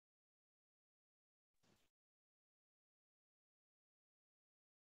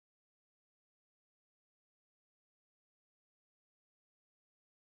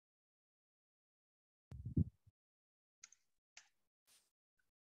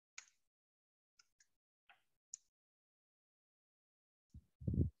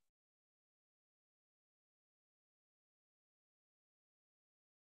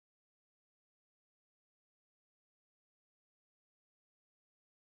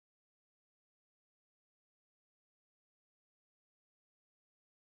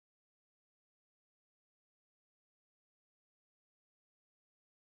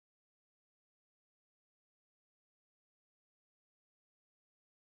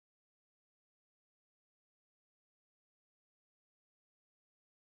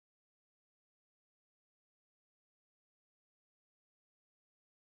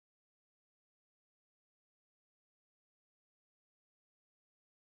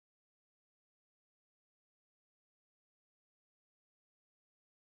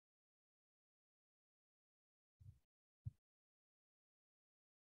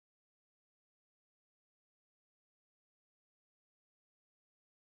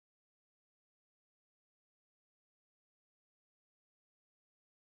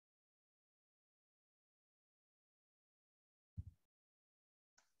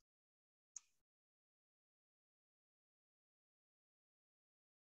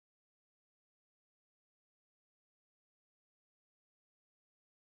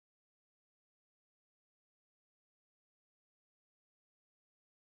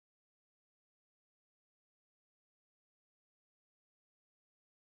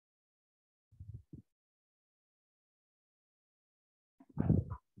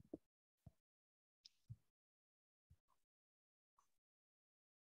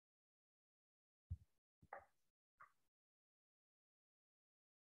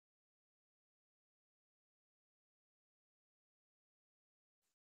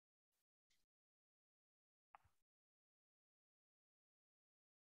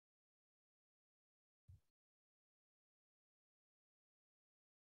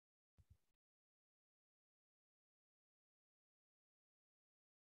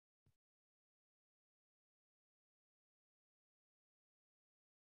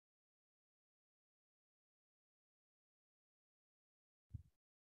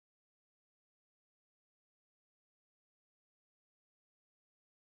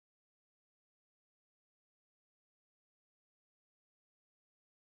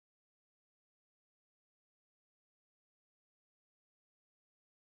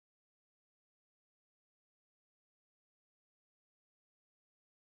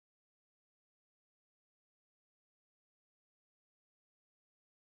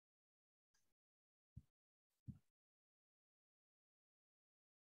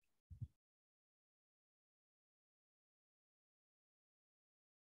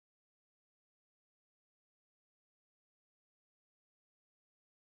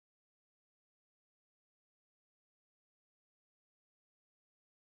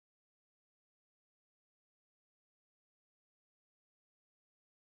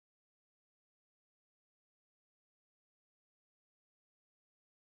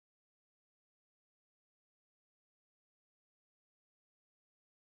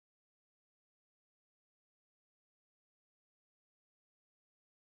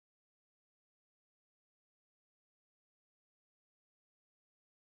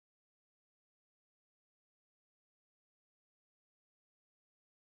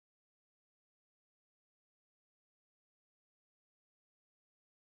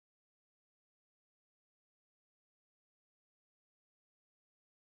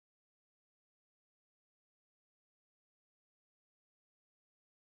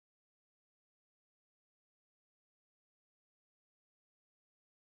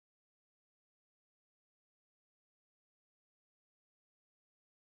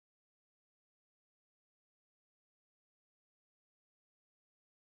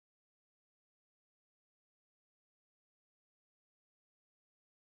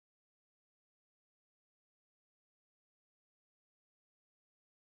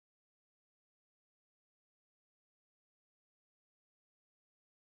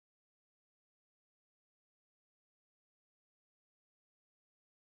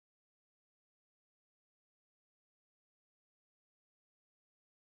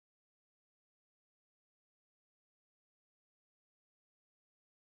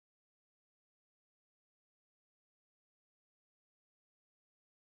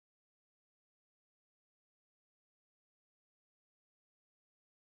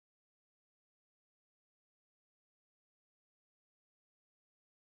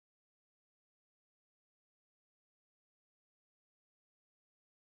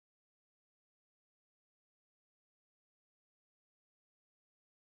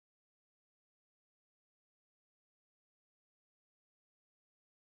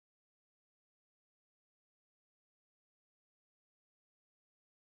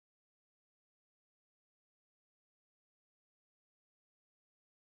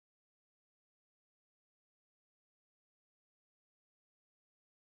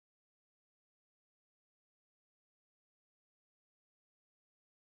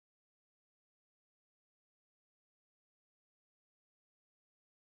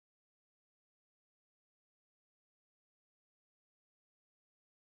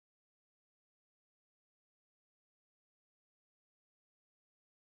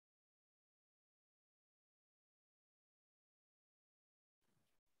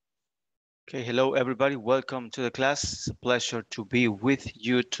Okay, hello everybody. Welcome to the class. It's a pleasure to be with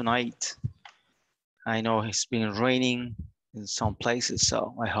you tonight. I know it's been raining in some places,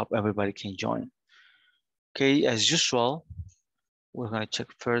 so I hope everybody can join. Okay, as usual, we're going to check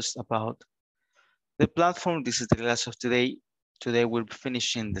first about the platform. This is the class of today. Today we'll be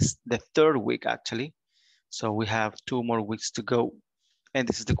finishing the third week actually. So we have 2 more weeks to go. And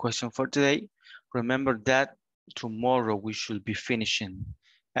this is the question for today. Remember that tomorrow we should be finishing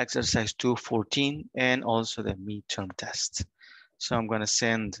exercise 214 and also the midterm test. So I'm going to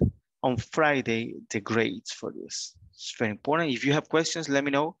send on Friday the grades for this. It's very important. If you have questions, let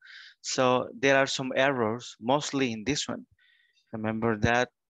me know. So there are some errors, mostly in this one. Remember that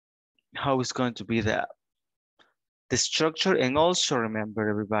how it's going to be the structure, and also remember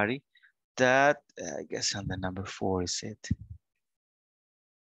everybody that I guess on the number 4 is it.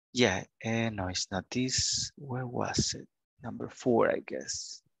 Yeah, and no, it's not this. Where was it? Number 4, I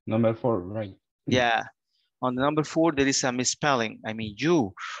guess. Number 4, right? Yeah, on the number 4, there is a misspelling. I mean,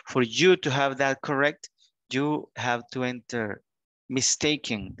 for you to have that correct, you have to enter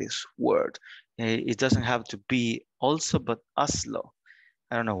mistaking this word. It doesn't have to be also, but Oslo.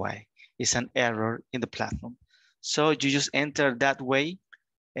 I don't know why. It's an error in the platform. So you just enter that way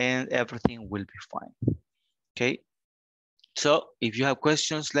and everything will be fine. Okay. So if you have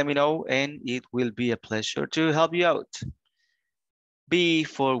questions, let me know and it will be a pleasure to help you out.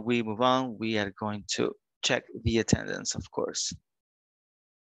 Before we move on, we are going to check the attendance, of course.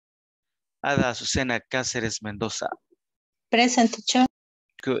 Ada Azucena Cáceres Mendoza. Present, teacher.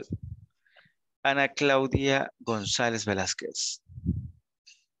 Good. Ana Claudia González Velázquez.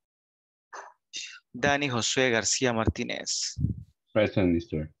 Dani Josué García Martínez. Present,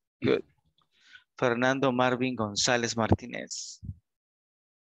 mister. Good. Fernando Marvin González Martínez.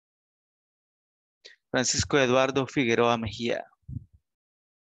 Francisco Eduardo Figueroa Mejía.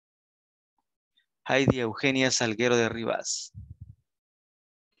 Heidi Eugenia Salguero de Rivas.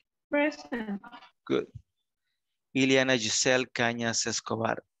 Present. Good. Iliana Giselle Cañas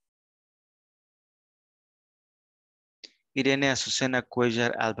Escobar. Irene Azucena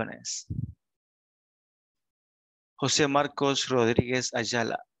Cuellar Álvarez. José Marcos Rodríguez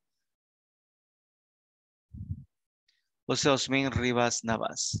Ayala. José Osmin Rivas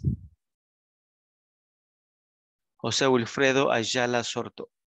Navas. José Wilfredo Ayala Sorto.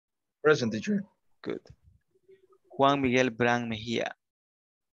 Present, teacher. Good. Juan Miguel Bran Mejía.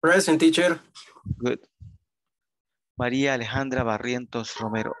 Present, teacher. Good. María Alejandra Barrientos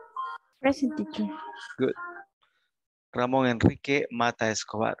Romero. Present, teacher. Good. Ramón Enrique Mata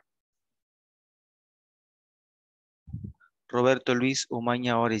Escobar. Roberto Luis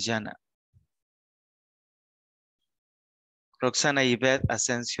Umaña Orellana. Roxana Ivette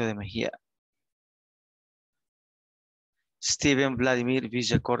Asensio de Mejía. Steven Vladimir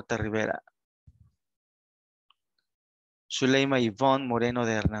Villacorta Rivera. Zuleima Ivonne Moreno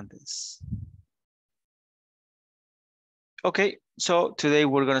de Hernández. Okay, so today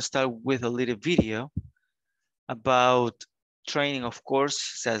we're going to start with a little video about training, of course,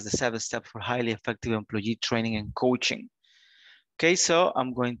 says the 7 steps for highly effective employee training and coaching. Okay, so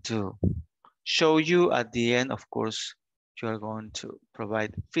I'm going to show you at the end, of course, you are going to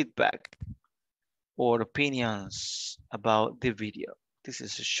provide feedback or opinions about the video. This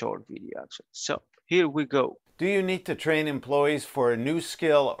is a short video actually. So here we go. Do you need to train employees for a new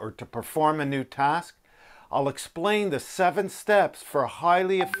skill or to perform a new task? I'll explain the 7 steps for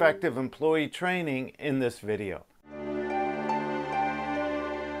highly effective employee training in this video.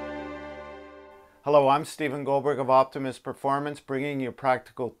 Hello, I'm Stephen Goldberg of Optimist Performance, bringing you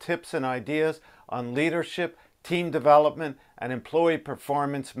practical tips and ideas on leadership, team development, and employee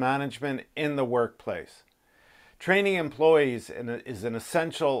performance management in the workplace. Training employees is an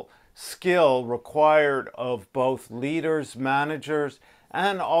essential skill required of both leaders, managers,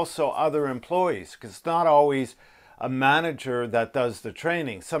 and also other employees, because it's not always a manager that does the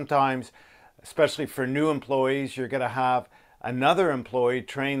training. Sometimes, especially for new employees, you're going to have another employee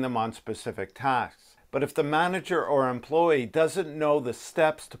train them on specific tasks. But if the manager or employee doesn't know the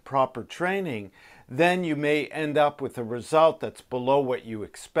steps to proper training, then you may end up with a result that's below what you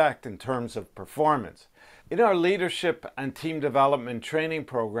expect in terms of performance. In our leadership and team development training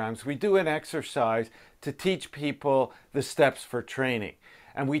programs, we do an exercise to teach people the steps for training.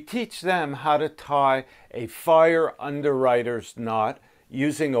 And we teach them how to tie a fire underwriter's knot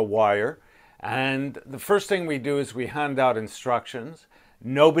using a wire. And the first thing we do is we hand out instructions.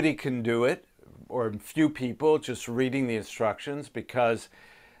 Nobody can do it, or few people, just reading the instructions, because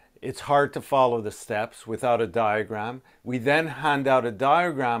it's hard to follow the steps without a diagram. We then hand out a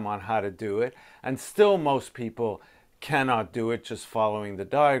diagram on how to do it, and still most people cannot do it just following the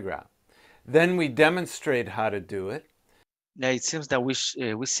diagram. Then we demonstrate how to do it. Yeah, it seems that we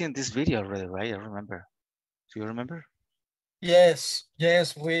seen this video already, right? I remember. Do you remember? Yes,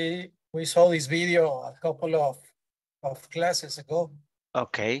 we saw this video a couple of classes ago.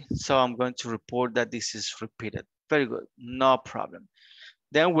 Okay, so I'm going to report that this is repeated. Very good, no problem.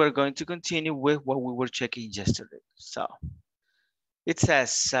 Then we're going to continue with what we were checking yesterday. So it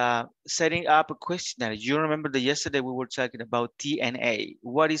says setting up a questionnaire. You remember that yesterday we were talking about TNA.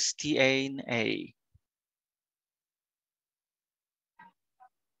 What is TNA?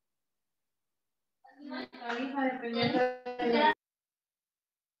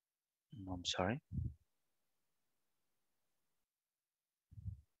 I'm sorry.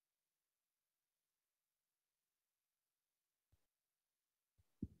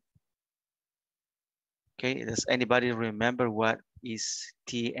 Okay, does anybody remember what is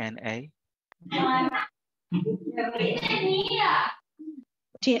TNA? I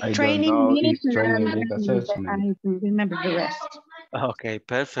don't Training know needs if training need assessment. I remember the rest. Okay,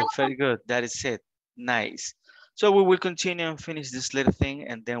 perfect, very good. That is it, nice. So we will continue and finish this little thing,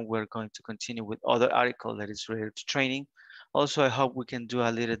 and then we're going to continue with other article that is related to training. Also, I hope we can do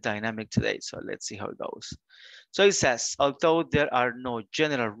a little dynamic today. So let's see how it goes. So it says, although there are no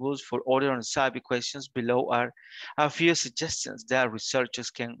general rules for order and subject questions, below are a few suggestions that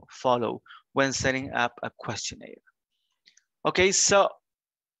researchers can follow when setting up a questionnaire. Okay, so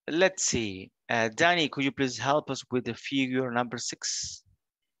let's see. Danny, could you please help us with the figure number 6?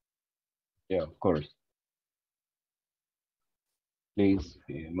 Yeah, of course. Please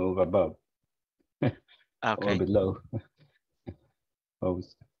move above or Okay. below.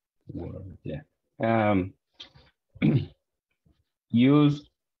 Post. Yeah. Use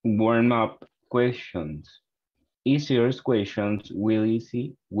warm-up questions. Easier questions will is,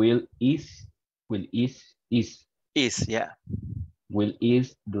 Yeah. will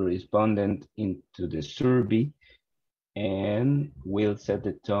ease the respondent into the survey and will set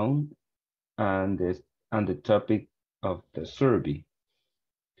the tone and the topic of the survey.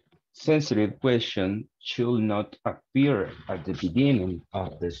 Sensitive questions should not appear at the beginning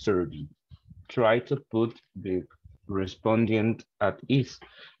of the survey. Try to put the respondent at ease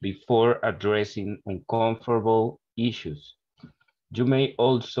before addressing uncomfortable issues. You may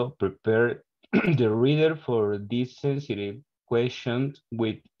also prepare the reader for these sensitive questions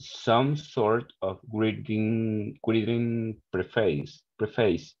with some sort of greeting preface.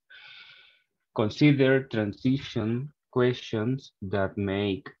 Consider transition questions that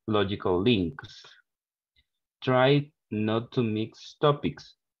make logical links. Try not to mix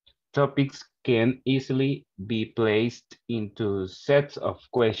topics. Topics can easily be placed into sets of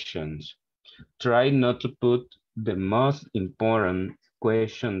questions. Try not to put the most important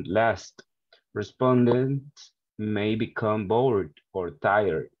question last. Respondents may become bored or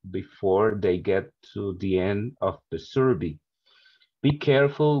tired before they get to the end of the survey. Be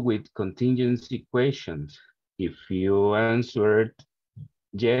careful with contingency questions. If you answered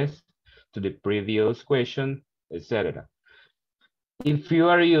yes to the previous question, etc. If you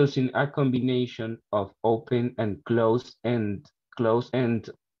are using a combination of open and closed-end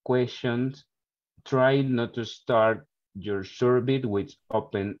questions, try not to start your survey with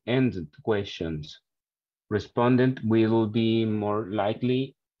open-ended questions. Respondents will be more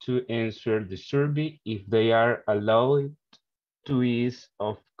likely to answer the survey if they are allowed to ease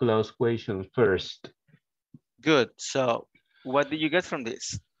of closed questions first. Good. So what did you get from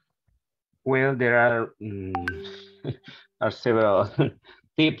this? Well, there are, are several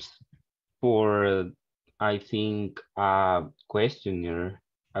tips for, I think, a questionnaire.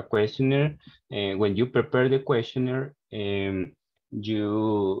 When you prepare the questionnaire,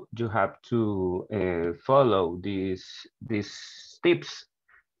 you have to follow these tips,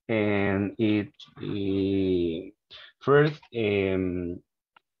 and first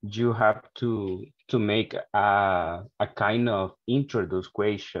you have to make a kind of introduction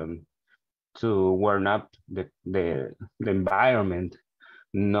question to warm up the environment,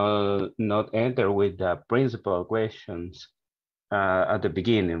 not enter with the principal questions at the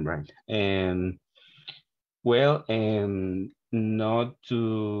beginning, right? And well, and not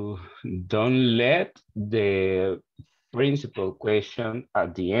to don't let the principal question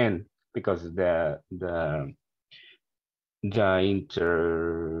at the end, because the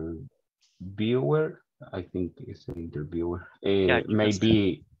interviewer, I think it's the interviewer, Yeah, you can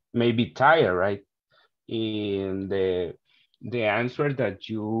say. may be tired, right? In the answer that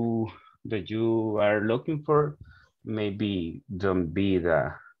you are looking for maybe don't be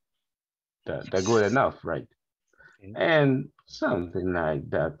the good enough, right? Okay. And something like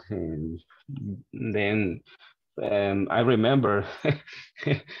that. And then I remember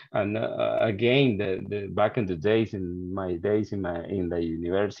and again the back in the days in my days in the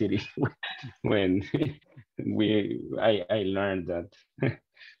university when I learned that.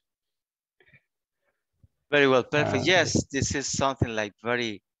 Very well, perfect. Yes, this is something like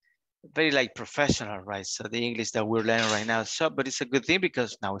very like professional, right? So the English that we're learning right now. So, but it's a good thing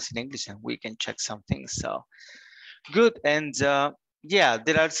because now it's in English and we can check some things. So good. And yeah,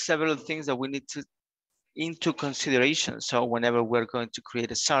 there are several things that we need to into consideration. So whenever we're going to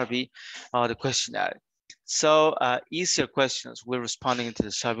create a survey or the questionnaire. So easier questions, we're responding to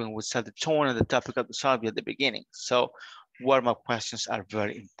the survey and we set the tone and the topic of the survey at the beginning. So warm-up questions are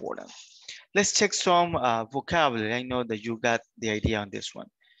very important. Let's check some vocabulary. I know that you got the idea on this one.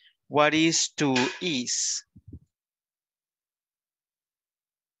 What is to ease?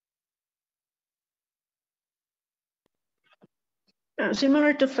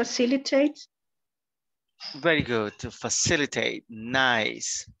 Similar to facilitate. Very good, to facilitate,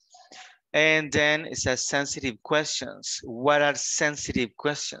 nice. And then it says sensitive questions. What are sensitive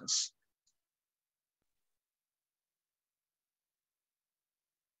questions?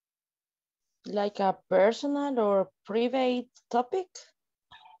 Like a personal or private topic?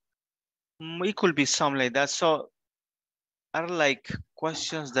 It could be something like that. So are like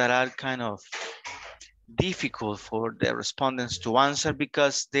questions that are kind of difficult for the respondents to answer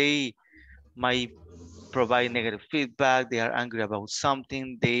because they might provide negative feedback, they are angry about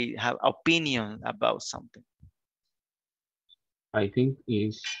something, they have opinion about something. I think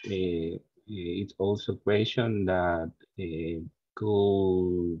it's also a question that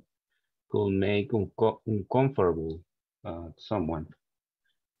could make uncomfortable someone.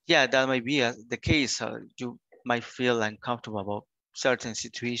 Yeah, that might be the case. You might feel uncomfortable about certain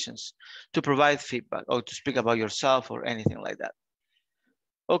situations to provide feedback or to speak about yourself or anything like that.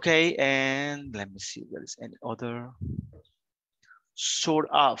 Okay, and let me see if there is any other. Sort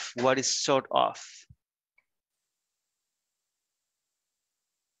of. What is sort of?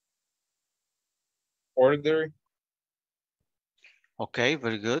 Order. Okay,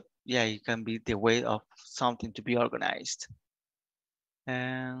 very good. Yeah, it can be the way of something to be organized.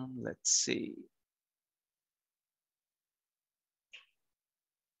 And let's see.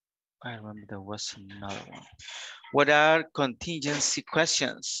 I remember there was another one. What are contingency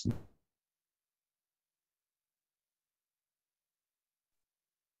questions?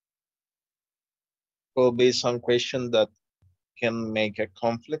 Will be some question that can make a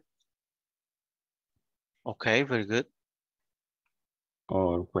conflict. Okay, very good.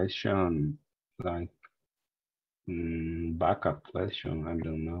 Or question like backup question, I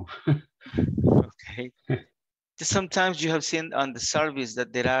don't know. Okay. Just sometimes you have seen on the surveys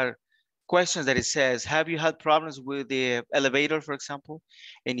that there are questions that it says, have you had problems with the elevator, for example?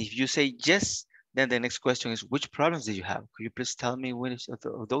 And if you say yes, then the next question is, which problems did you have? Could you please tell me which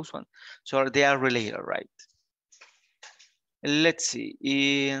of those ones? So they are related, right? Let's see.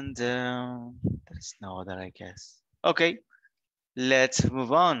 And there's no other, I guess. Okay, let's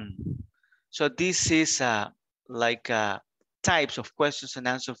move on. So this is like types of questions and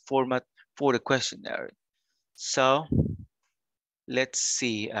answer format for the questionnaire. So let's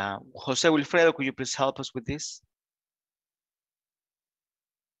see. Jose Wilfredo, could you please help us with this?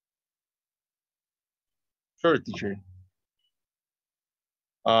 Sure, teacher.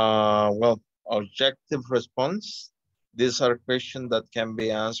 Well, objective response. These are questions that can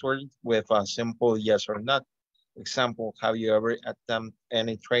be answered with a simple yes or not. Example, have you ever attempted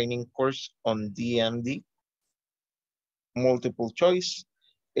any training course on DMD? Multiple choice.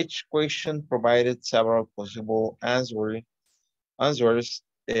 Each question provided several possible answers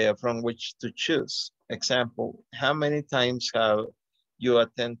from which to choose. Example, how many times have you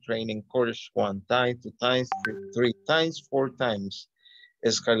attended training course? 1 time, 2 times, 3 times, 4 times.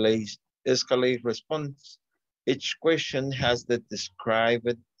 Escalate response. Each question has the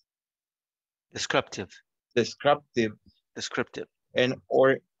descriptive and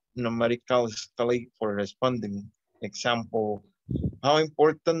or numerical escalate for responding. Example, how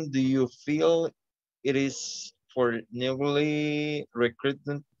important do you feel it is for newly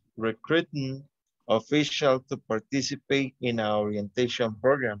recruiting official to participate in our orientation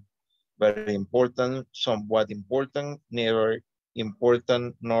program? Very important, somewhat important, neither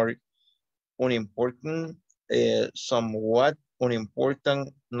important nor unimportant, somewhat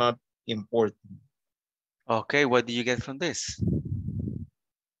unimportant, not important. Okay, what do you get from this?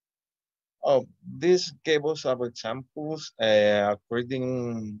 Oh, this gave us some examples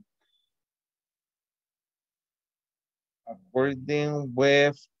according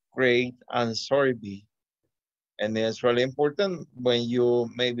with grade and survey. And it's really important when you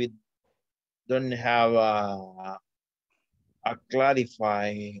maybe don't have a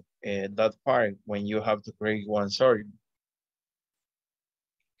clarify that part when you have to create one survey.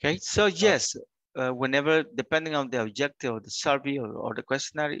 Okay, so yes, whenever, depending on the objective of the survey or the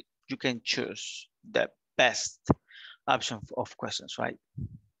questionnaire, you can choose the best option of questions, right?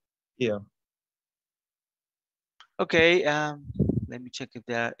 Yeah. Okay, let me check if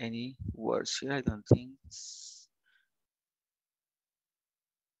there are any words here. I don't think.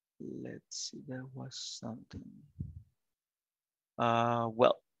 Let's see, there was something.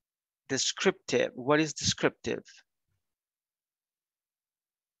 Well, descriptive. What is descriptive?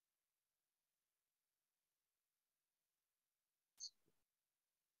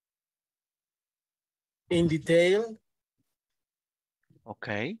 In detail.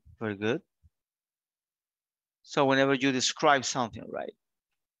 Okay, very good. So whenever you describe something, right?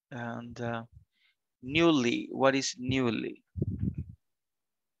 And newly, what is newly?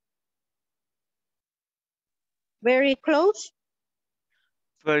 Very close.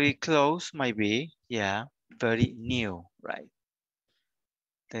 Very close might be, yeah. Very new, right?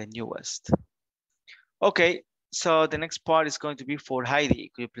 The newest. Okay, so the next part is going to be for Heidi.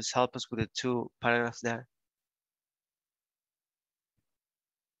 Could you please help us with the 2 paragraphs there?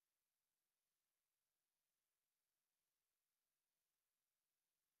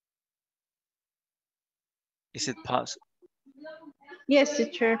 Is it possible? Yes,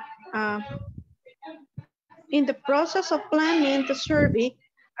 teacher. In the process of planning the survey,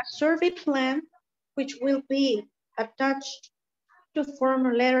 a survey plan, which will be attached to form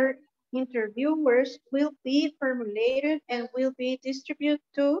letter interviewers, will be formulated and will be distributed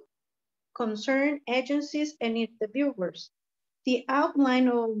to concerned agencies and interviewers. The outline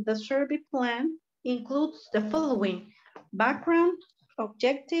of the survey plan includes the following: background,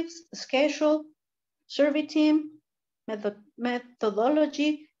 objectives, schedule, survey team,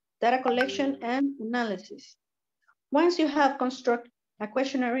 methodology, data collection, and analysis. Once you have constructed a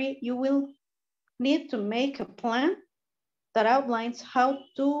questionnaire, you will need to make a plan that outlines how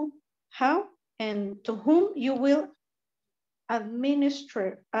and to whom you will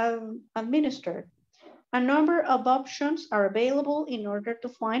administer. A number of options are available in order to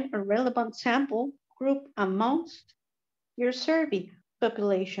find a relevant sample group amongst your survey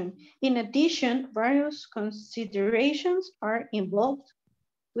population. In addition, various considerations are involved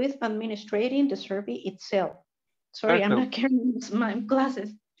with administrating the survey itself. Sorry, I'm not carrying my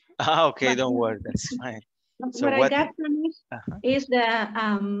glasses. Okay, don't worry, that's fine. So what I got from it is that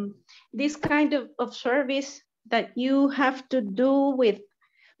this kind of service that you have to do with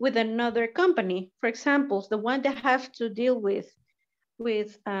another company. For example, the one that have to deal with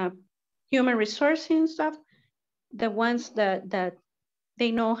human resources and stuff, the ones that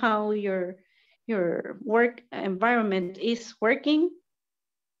they know how your work environment is working,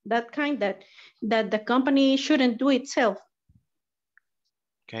 that kind that the company shouldn't do itself.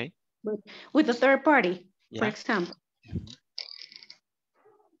 Okay. But with a third party, for example.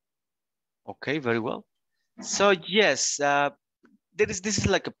 Okay, very well. So yes, this is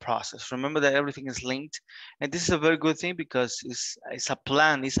like a process. Remember that everything is linked, and this is a very good thing because it's a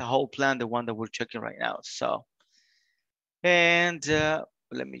plan, it's a whole plan, the one that we're checking right now. So, and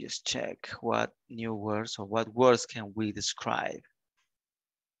let me just check what new words or what words can we describe.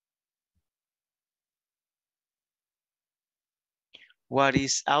 What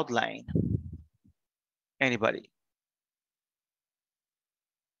is outline? Anybody?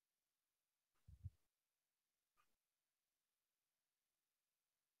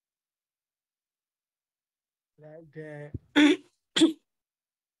 Like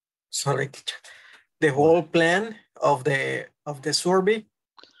sorry, the whole plan of the survey.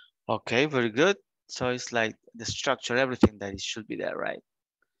 Okay, very good. So it's like the structure, everything that it should be there, right?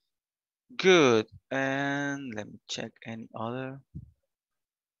 Good. And let me check any other.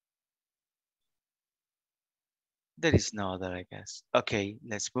 There is no other, I guess. Okay,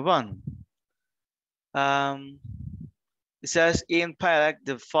 let's move on. It says in pilot,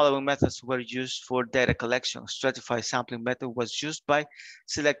 the following methods were used for data collection. Stratified sampling method was used by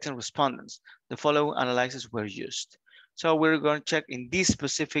selecting respondents. The following analyses were used. So we're going to check in this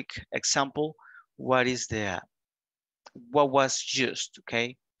specific example, what was used,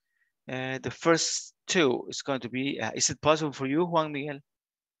 okay? The first 2 is going to be, is it possible for you, Juan Miguel?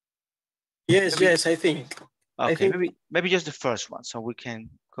 Yes, maybe, yes, I think. Okay, I think... maybe just the first one, so we can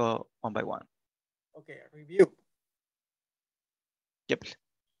go one by one. Okay, review. Yep.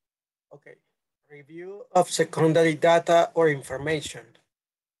 Okay, review of secondary data or information.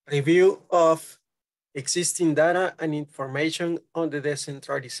 Review of existing data and information on the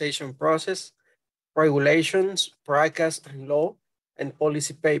decentralization process, regulations, practice and law, and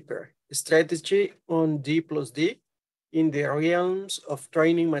policy paper, strategy on D+D in the realms of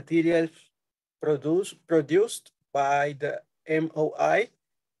training materials produced by the MOI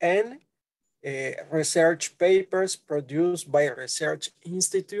and research papers produced by research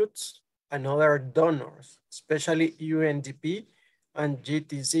institutes and other donors, especially UNDP and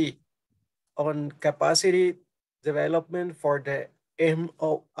GTZ, on capacity development for the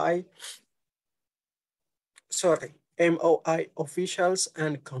MOI officials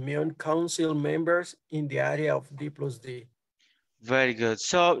and commune council members in the area of D+D. Very good.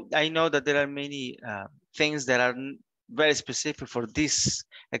 So I know that there are many things that are very specific for this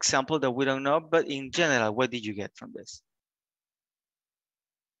example that we don't know, but in general, what did you get from this?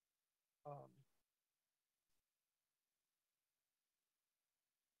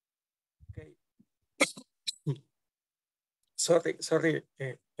 Okay. Sorry.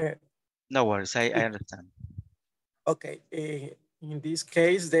 No worries, I understand. Okay, in this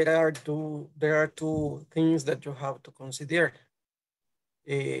case, there are two things that you have to consider.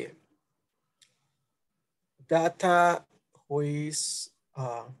 Data who is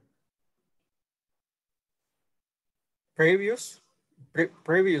previous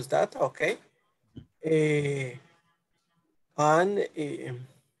data, okay, and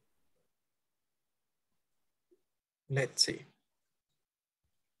let's see.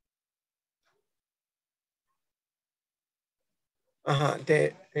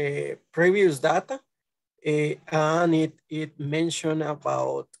 The previous data, and it mentioned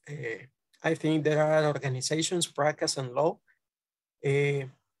about, I think there are organizations, practice and law,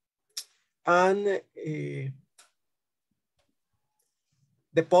 and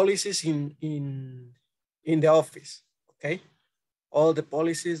the policies in the office, okay? All the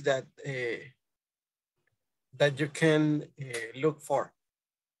policies that that you can look for.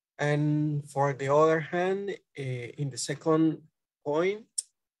 And for the other hand, in the second point,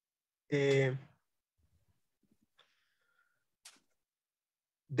 there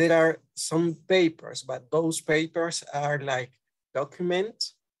are some papers, but those papers are like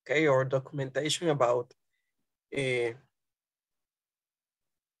documents, okay, or documentation about these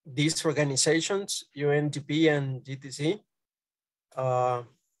organizations, UNDP and GTC.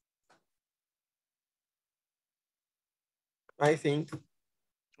 I think.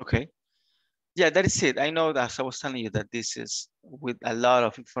 Okay. Yeah, that is it. I know that I was telling you that this is with a lot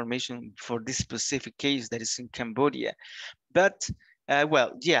of information for this specific case that is in Cambodia. But,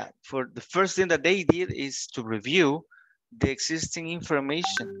 well, yeah, for the first thing that they did is to review the existing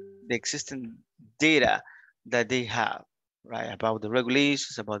information, the existing data that they have, right? About the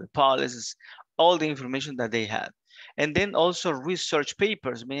regulations, about the policies, all the information that they had. And then also research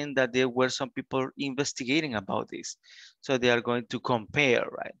papers, meaning that there were some people investigating about this. So they are going to compare,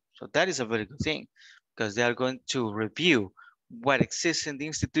 right? So that is a very good thing because they are going to review what exists in the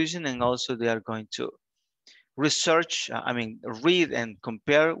institution and also they are going to research, read and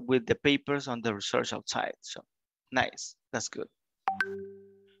compare with the papers on the research outside. So nice, that's good.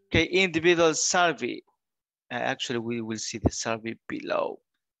 Okay, individual survey. Actually, we will see the survey below.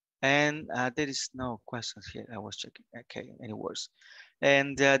 And there is no questions here. I was checking. Okay, any words?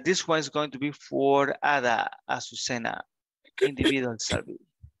 And this one is going to be for Ada Azucena, individual survey.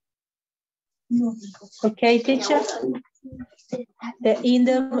 Okay, teacher. The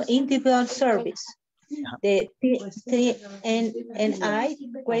individual service. The TNI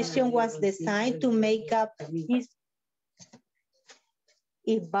question was designed to make up his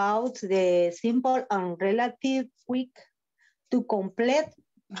about the simple and relative quick to complete.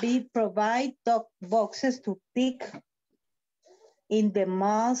 We provide doc boxes to tick in the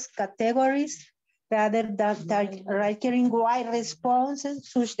most categories rather than requiring wide responses,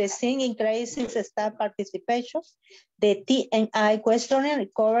 such the thing increases staff participation. The TNI questionnaire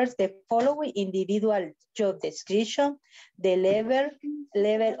covers the following individual job description, the level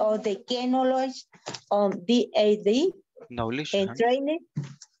of the key knowledge on DAD, knowledge and training.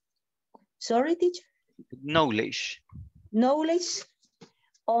 Sorry, teacher? Knowledge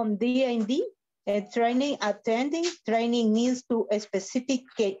on D&D and training attending. Training needs to a specific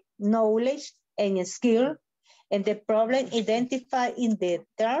knowledge and skill, and the problem identified in the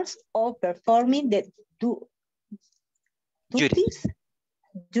terms of performing the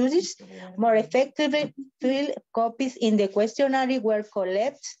duties more effectively. Fill copies in the questionnaire were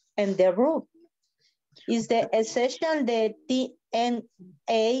collected and the room is the essential. The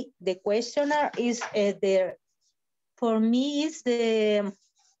TNA, the questionnaire is there. For me, is the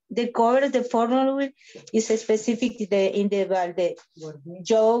cover, the formula is specific in the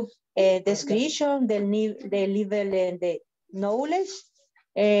job description, the level and the knowledge,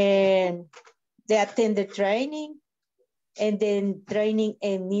 and the attended training, and then training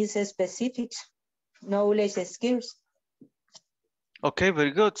and needs specific knowledge skills. Okay,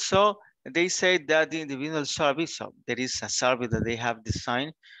 very good. So they say that the individual survey, so there is a survey that they have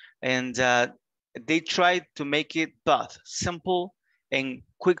designed, and they try to make it both simple and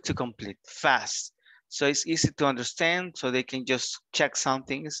quick to complete, fast. So it's easy to understand, so they can just check some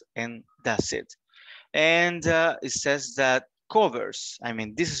things and that's it. And it says that covers, I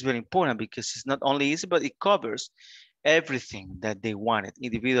mean, this is very important because it's not only easy, but it covers everything that they wanted: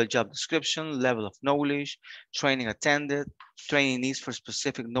 individual job description, level of knowledge, training attended, training needs for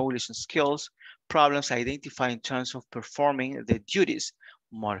specific knowledge and skills, problems identified in terms of performing the duties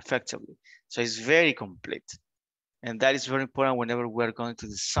more effectively. So it's very complete. And that is very important whenever we're going to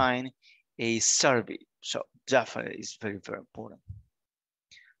design a survey. So definitely it's very, very important.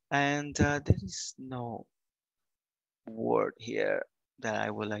 And there is no word here that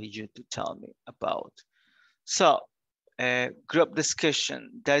I would like you to tell me about. So group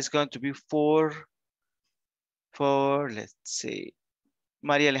discussion, that is going to be for let's see,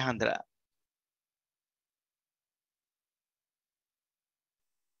 Maria Alejandra.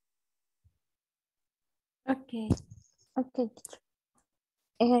 Okay, okay.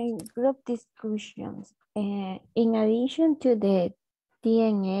 Group discussions. In addition to the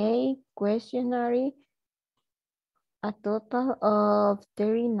DNA questionnaire, a total of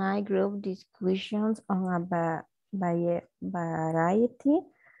 39 group discussions on a variety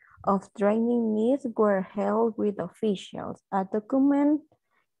of training needs were held with officials. A document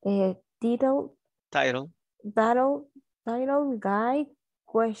titled Guide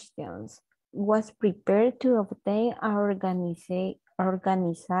Questions was prepared to obtain an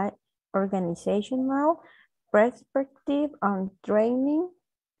organizational perspective on training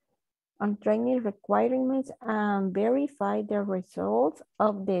requirements and verify the results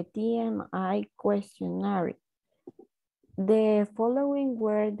of the TMI questionnaire. The following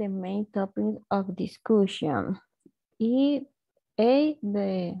were the main topics of discussion.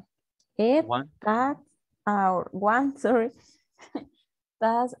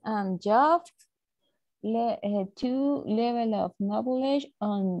 Tasks and jobs. 2, level of knowledge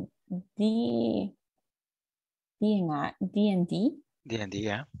on D&D. D&D,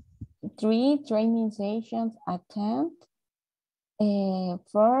 yeah. 3, training sessions attend.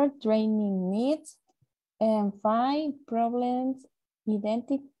 4, training needs. And 5, problems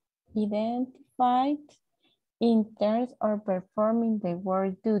identified in terms of performing the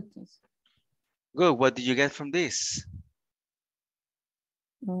work duties. Good. What did you get from this?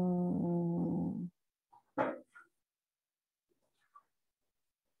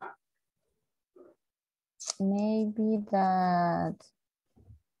 Maybe that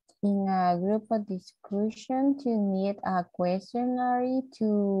in a group of discussion you need a questionnaire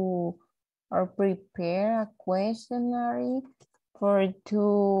or prepare a questionnaire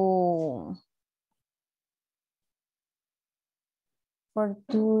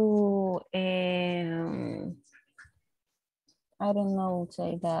I don't know,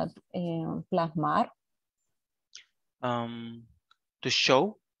 say that, plasmar. To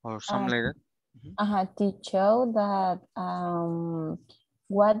show or something like that? To show that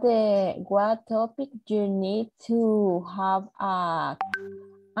what topic you need to have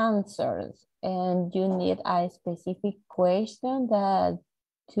answers, and you need a specific question that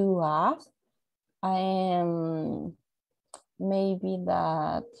to ask. Maybe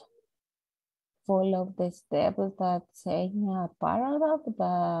that follow the steps that say in a paragraph,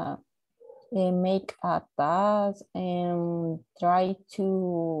 that make a task and try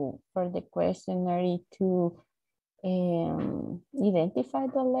to, for the questionnaire, to identify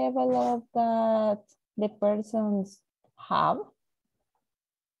the level of that the persons have,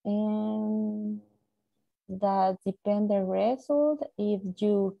 and that depend the result if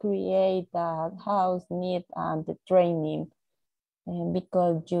you create that house need and the training, and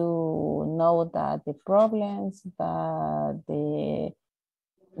because you know that the problems, that the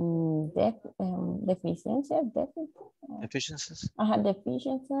deficiencies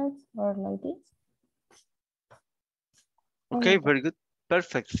or like this. Okay, very good.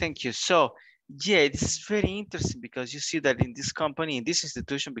 Perfect. Thank you. So, yeah, this is very interesting because you see that in this company, in this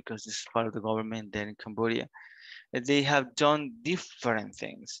institution, because this is part of the government there in Cambodia, they have done different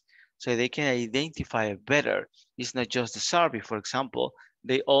things. So they can identify better. It's not just the survey, for example.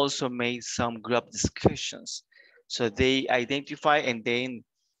 They also made some group discussions. So they identify and then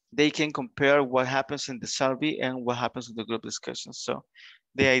they can compare what happens in the survey and what happens in the group discussions. So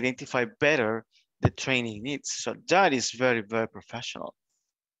they identify better the training needs. So that is very, very professional.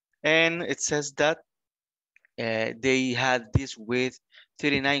 And it says that They had this with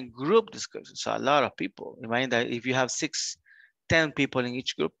 39 group discussions, so a lot of people. Imagine that if you have 10 people in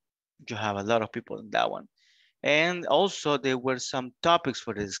each group, you have a lot of people in that one. And also there were some topics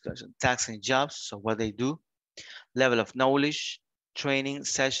for the discussion: tax and jobs, so what they do, level of knowledge, training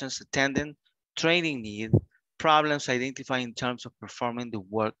sessions attended, training need, problems identified in terms of performing the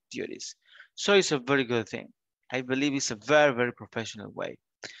work duties. So it's a very good thing. I believe it's a very, very professional way.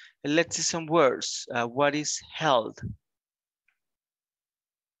 And let's see some words. What is held?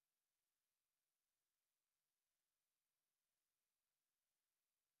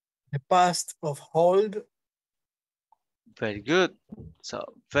 The past of hold. Very good. So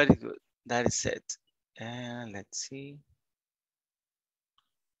very good. That is it. And let's see.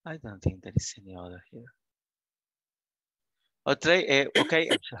 I don't think there is any other here. Okay,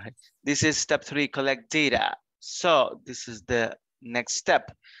 I'm sorry. This is step 3, collect data. So this is the next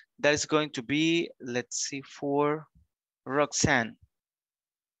step. That is going to be, let's see, for Roxanne.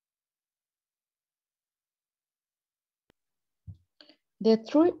 The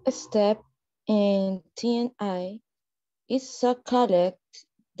third step in TNI is to collect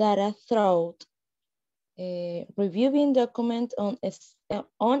data through reviewing documents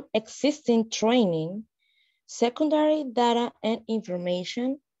on existing training, secondary data and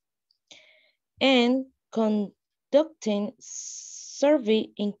information, and conducting survey,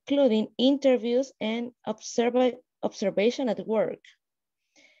 including interviews and observation at work.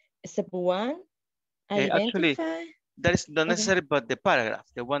 Step 1, identify. Actually, that is not necessary, but the paragraph,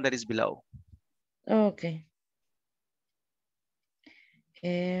 the one that is below. Okay.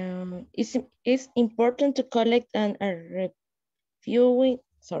 It's important to collect and reviewing.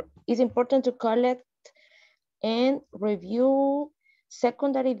 Sorry, it's important to collect and review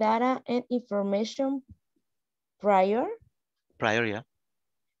secondary data and information prior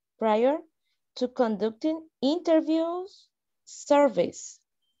to conducting interviews, surveys.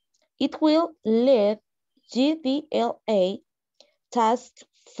 It will lead GDLA task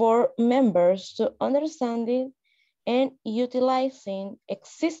for members to understanding and utilizing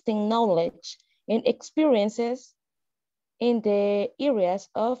existing knowledge and experiences in the areas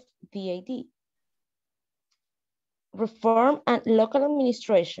of DAD. Reform and local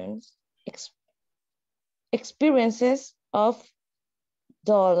administrations experiences of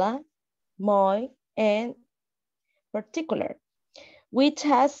DOLA, MOI, and particular, which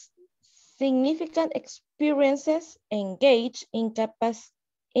has significant experiences engaged in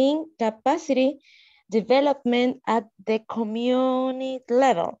capacity development at the community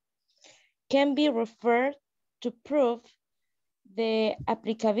level, can be referred to prove the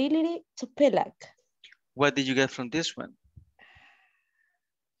applicability to PELAC. What did you get from this one?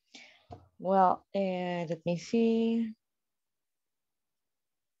 Well, let me see.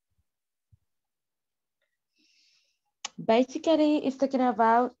 Basically, it's talking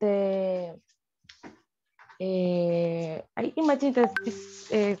about the, I imagine that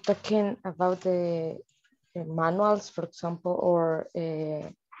this is talking about the manuals, for example, or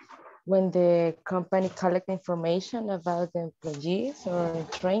when the company collect information about the employees or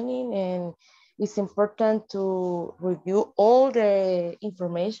training, and it's important to review all the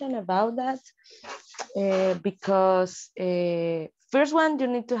information about that because first one, you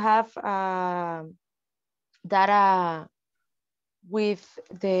need to have data with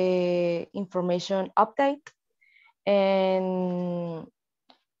the information update, and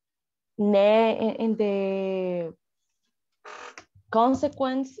in the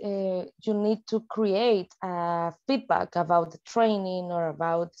consequence, you need to create feedback about the training or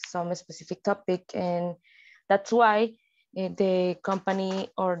about some specific topic, and that's why the company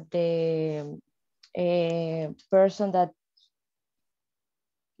or the person that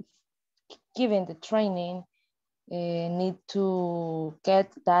giving the training need to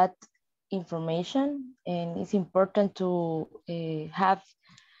get that information, and it's important to have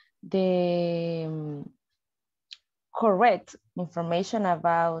the correct information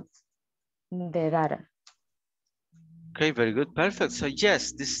about the data. Okay, very good, perfect. So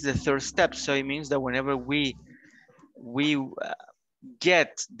yes, this is the third step. So it means that whenever we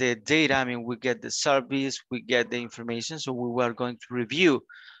get the data, I mean, we get the service, we get the information, so we are going to review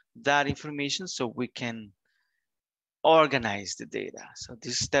that information so we can organize the data. So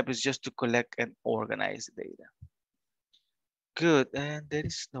this step is just to collect and organize the data. Good, and there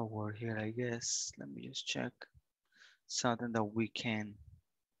is no word here, I guess. Let me just check. Something that we can,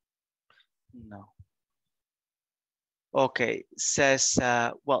 no. Okay, says,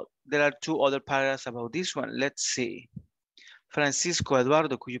 well, there are 2 other paragraphs about this one. Let's see. Francisco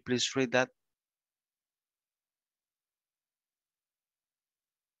Eduardo, could you please read that?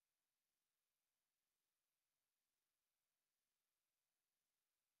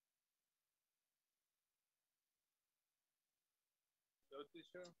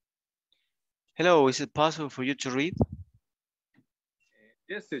 Hello, is it possible for you to read?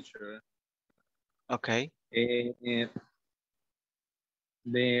 Yes, teacher. Okay.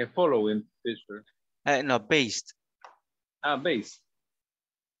 The following, teacher. No, based.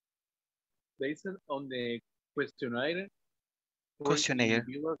 Based on the questionnaire. Questionnaire.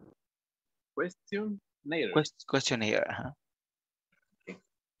 Questionnaire. Questionnaire. Okay.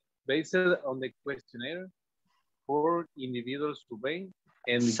 Based on the questionnaire for individual survey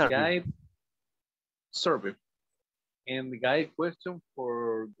and survey and guide question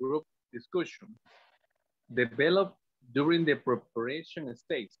for group discussion developed during the preparation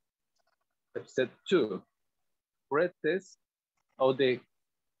stage. Step 2, pre-test of the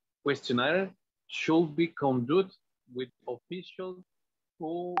questionnaire should be conducted with officials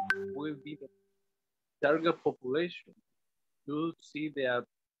who will be the target population to see the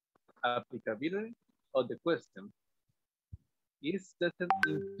applicability of the question. Is that an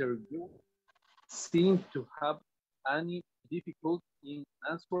interview seem to have any difficulty in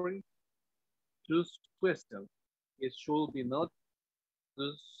answering those questions? It should be not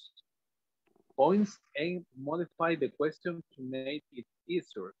those points and modify the question to make it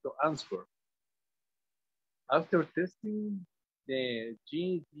easier to answer. After testing, the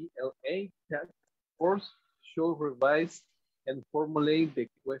GDLA task force should revise and formulate the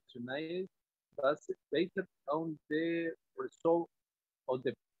questionnaire based on the result of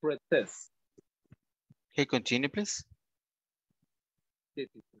the pre-test. Okay, continue, please.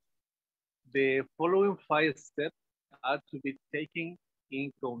 The following 5 steps are to be taken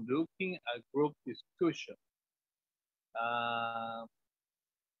in conducting a group discussion. How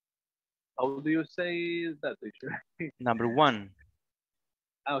do you say that, teacher? Number 1.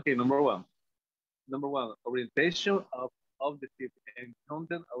 Okay, number 1. Number 1, orientation of the tip and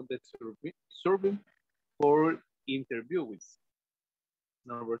content of the survey for interviewees.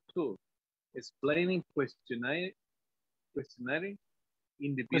 Number 2, explaining questionnaire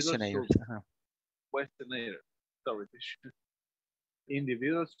individual survey. Questionnaire. Sorry, teacher.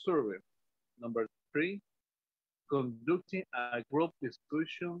 Individual survey. Number 3, conducting a group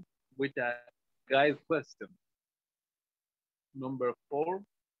discussion with a guide question. Number 4,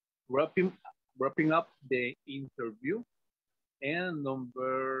 wrapping up the interview. And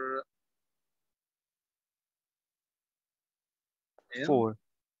number 4.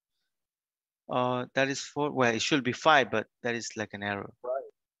 That is 4. Well, it should be 5, but that is like an error.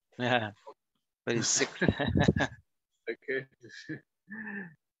 Right. Yeah, but it's 6. Okay.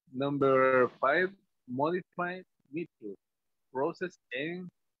 Number 5, modify method, process, and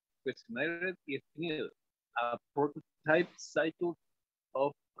questionnaire if needed. A prototype cycle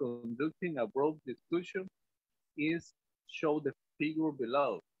of conducting a broad discussion is shown the figure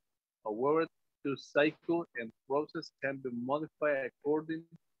below. However, the cycle and process can be modified according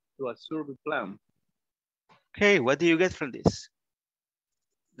to a survey plan. Okay, what do you get from this?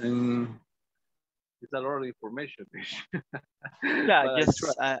 It's a lot of information. Yeah, just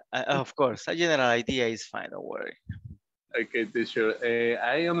of course, a general idea is fine, don't worry. Okay, teacher.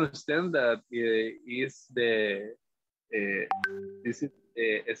 I understand that is the this is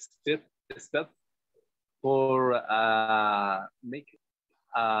a step for make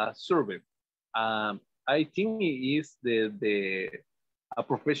a survey. I think it is a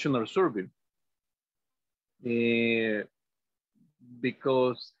professional survey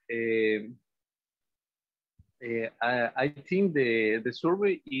because I think the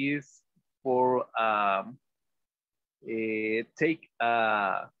survey is for take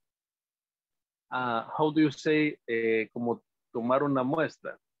how do you say como tomar una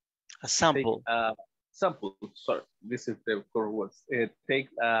muestra? A sample. Take, sample, sorry, this is the correct word. Take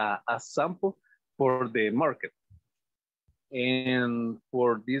a sample for the market. And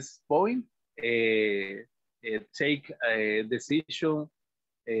for this point, take a decision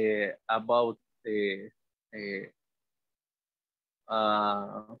about the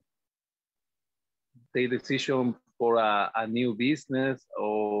decision for a new business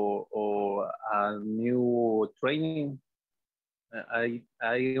or a new training. I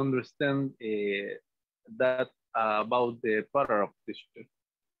understand that about the paragraph.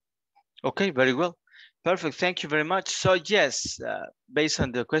 Okay, very well. Perfect, thank you very much. So yes, based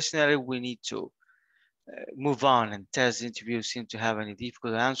on the questionnaire, we need to move on and test the interview seem to have any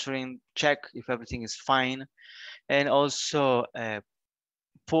difficulty answering, check if everything is fine. And also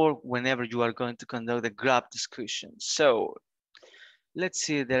for whenever you are going to conduct the group discussion. So let's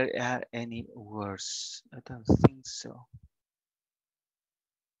see if there are any words. I don't think so.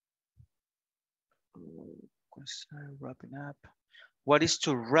 Question wrapping up. What is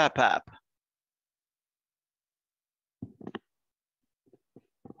to wrap up?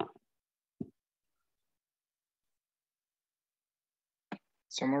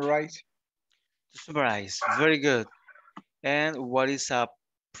 Summarize. To summarize, very good. And what is a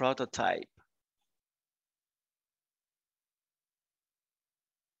prototype?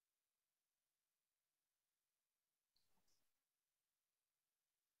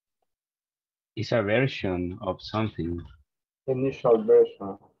 It's a version of something. Initial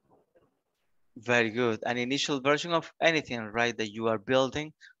version. Very good. An initial version of anything, right, that you are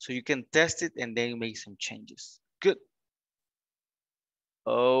building, so you can test it and then make some changes. Good.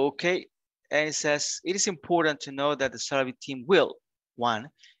 Okay. And it says, it is important to know that the survey team will, 1,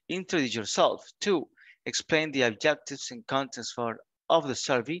 introduce yourself, 2, explain the objectives and contents of the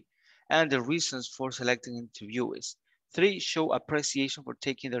survey and the reasons for selecting interviewees, 3, show appreciation for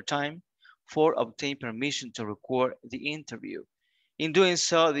taking their time, 4, obtain permission to record the interview. In doing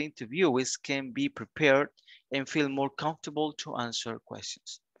so, the interviewees can be prepared and feel more comfortable to answer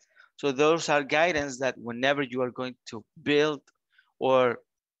questions. So those are guidance that whenever you are going to build or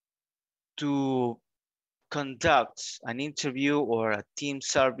to conduct an interview or a team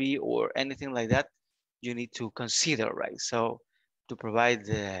survey or anything like that, you need to consider, right? So to provide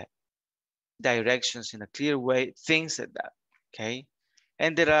the directions in a clear way, things like that, okay?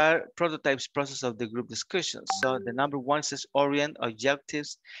 And there are prototypes process of the group discussions. So the number 1 says orient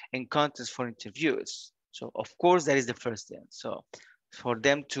objectives and contents for interviews. So of course, that is the first thing. So for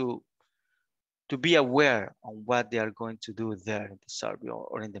them to be aware on what they are going to do there in the survey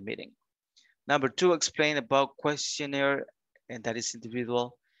or in the meeting. Number 2, explain about questionnaire, and that is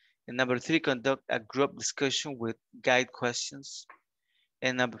individual. And number 3, conduct a group discussion with guide questions.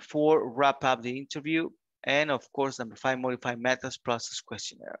 And number 4, wrap up the interview. And of course, number 5, modify methods, process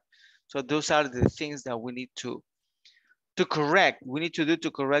questionnaire. So those are the things that we need to correct. We need to do to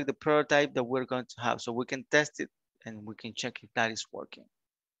correct the prototype that we're going to have so we can test it and we can check if that is working.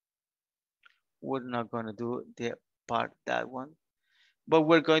 We're not going to do the part, that one. But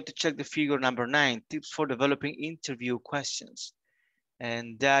we're going to check the figure number 9, tips for developing interview questions.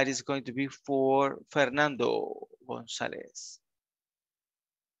 And that is going to be for Fernando Gonzalez.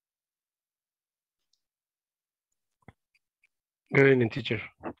 Good evening, teacher.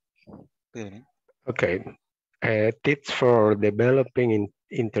 Good evening. Okay. Tips for developing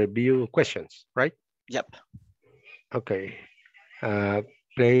interview questions, right? Yep. Okay.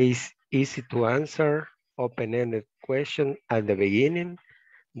 Place easy to answer, open-ended question at the beginning.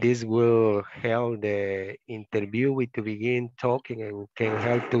 This will help the interviewee to begin talking and can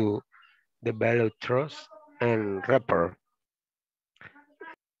help to develop trust and rapport.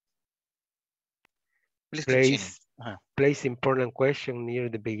 Please continue. Place important question near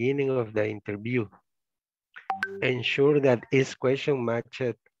the beginning of the interview. Ensure that each question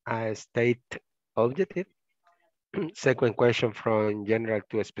matches a state objective. Second question from general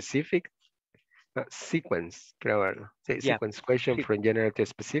to specific. Sequence, creo. Sequence question from general to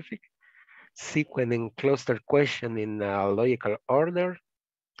specific. Sequence and cluster question in a logical order.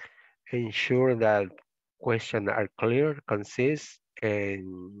 Ensure that questions are clear, concise,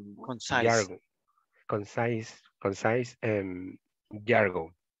 and jargon. Concise and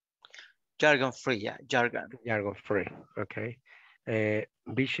jargon. Jargon free, yeah, jargon. Jargon free, okay.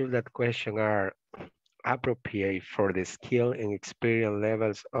 Be sure that questions are appropriate for the skill and experience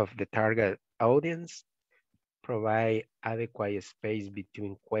levels of the target audience. Provide adequate space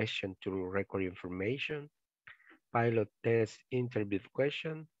between questions to record information. Pilot test interview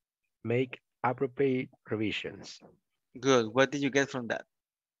question. Make appropriate revisions. Good. What did you get from that?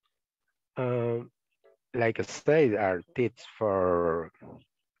 Like I said, are tips for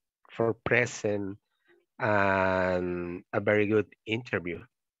present and a very good interview.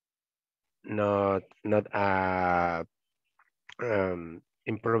 Not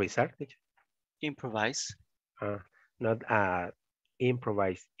improvisar. Improvise. Not a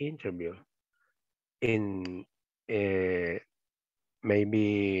improvised interview. In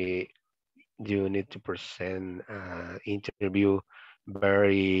maybe you need to present interview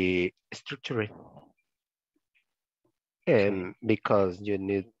very structured. And because you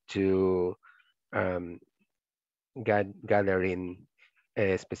need to gather in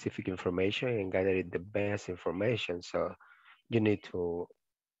specific information and gather the best information. So you need to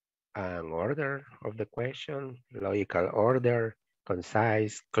order of the question, logical order,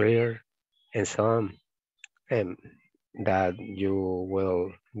 concise, clear, and so on. And that you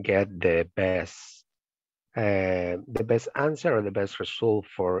will get the best answer or the best result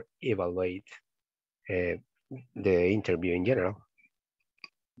for evaluate the interview in general.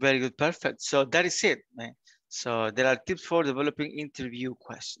 Very good, perfect. So that is it, man. So there are tips for developing interview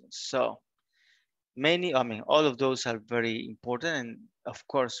questions. So all of those are very important. And of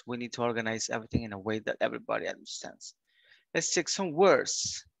course, we need to organize everything in a way that everybody understands. Let's check some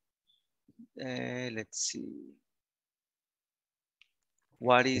words. Let's see.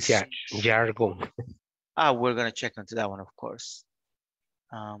 What is jargon? We're gonna check into that one, of course.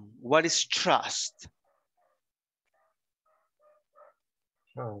 What is trust?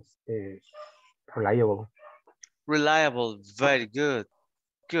 Trust is reliable. Reliable, very good.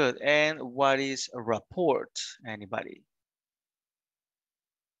 Good. And what is a report? Anybody?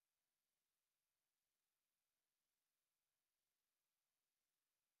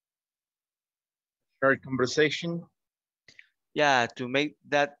 Short conversation. Yeah, to make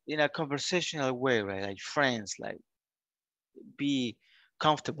that in a conversational way, right? Like friends, like be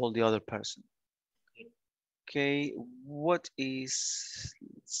comfortable the other person. Okay, what is,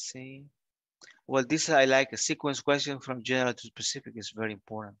 let's see. Well, this I like a sequence question from general to specific is very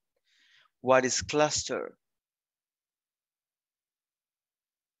important. What is cluster?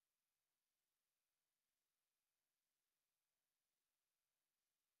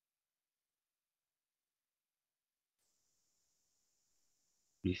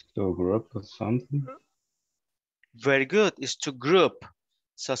 Is to a group or something? Very good, it's to group.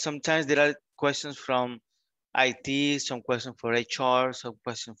 So sometimes there are questions from IT, some question for HR, some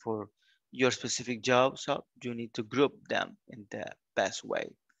question for your specific job. So you need to group them in the best way.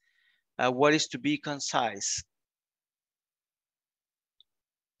 What is to be concise?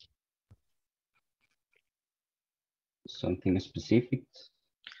 Something specific?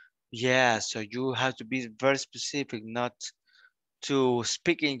 Yeah, so you have to be very specific, not to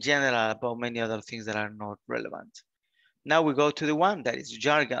speak in general about many other things that are not relevant. Now we go to the one that is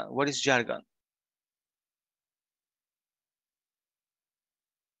jargon. What is jargon?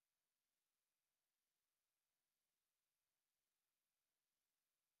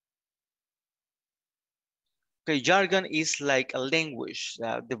 Okay, jargon is like a language,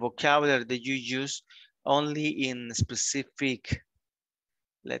 the vocabulary that you use only in specific,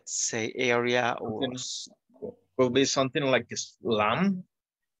 let's say, area or... Could be something like slang.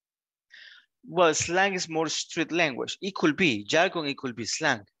 Well, slang is more street language. It could be jargon, it could be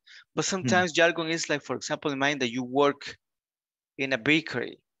slang. But sometimes jargon is like, for example, in mind that you work in a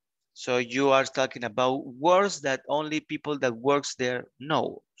bakery. So you are talking about words that only people that works there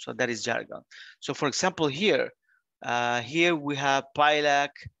know. So that is jargon. So for example, here we have PILAC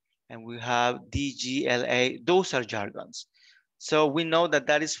and we have DGLA. Those are jargons. So we know that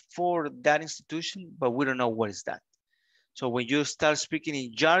that is for that institution, but we don't know what is that. So when you start speaking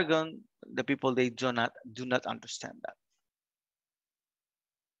in jargon, the people, they do not understand that.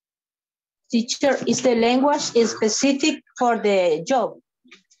 Teacher, is the language specific for the job?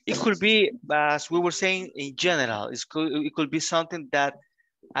 It could be, as we were saying, in general. It could be something that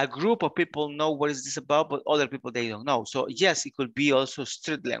a group of people know what is this about, but other people, they don't know. So yes, it could be also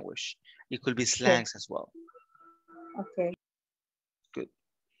street language. It could be slangs as well. Okay. Good.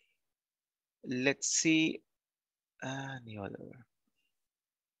 Let's see any other.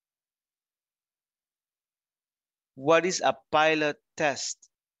 What is a pilot test?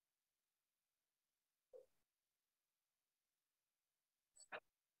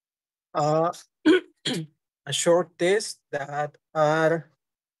 A short test that are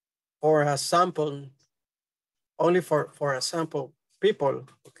for a sample, only for a sample people,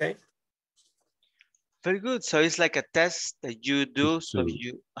 okay? Very good. So it's like a test that you do. So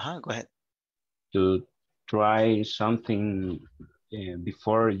you, go ahead. To try something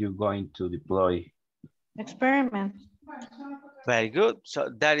before you're going to deploy. Experiment. Very good. So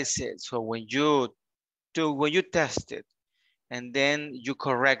that is it. So when you test it and then you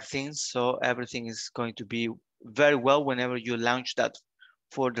correct things, so everything is going to be very well whenever you launch that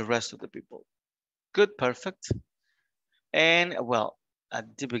for the rest of the people. Good, perfect. And well,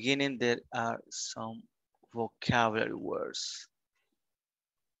 at the beginning, there are some vocabulary words.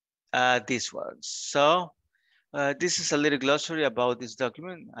 These words. So this is a little glossary about this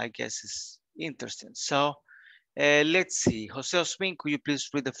document. I guess it's interesting. So let's see. Jose Osmin, could you please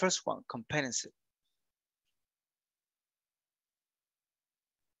read the first one, competency?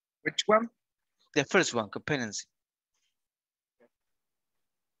 Which one? The first one, competency.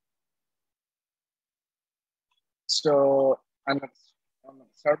 So an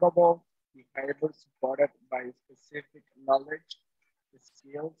observable behavior supported by specific knowledge,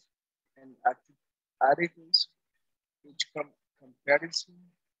 skills, and attitudes. Each comparison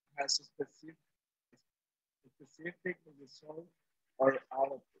has a specific result or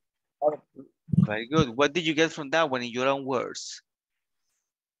output. Very good. What did you get from that one in your own words?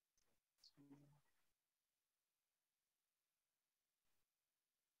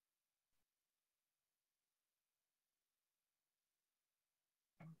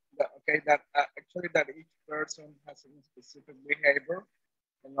 say that actually that each person has a specific behavior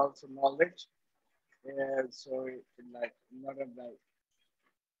and also knowledge. And so like not a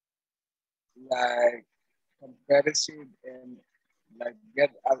like competitive and like get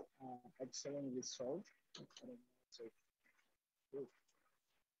excellent results.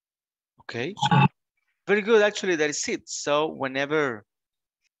 Okay, very good. Actually, that is it. So whenever,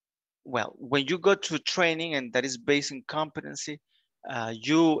 well, when you go to training and that is based on competency,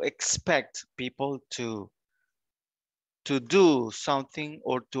 you expect people to do something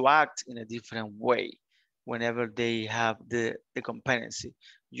or to act in a different way whenever they have the competency.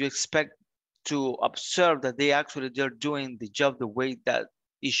 You expect to observe that they're doing the job the way that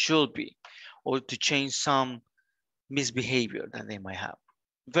it should be, or to change some misbehavior that they might have.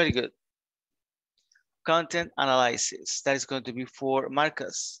 Very good. Content analysis. That is going to be for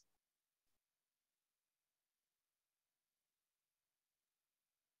Marcus.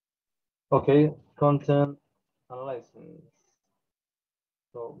 Okay, content analysis.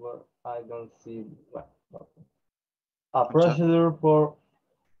 So, but I don't see a procedure for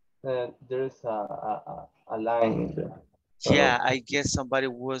there is a line in there. Yeah, I guess somebody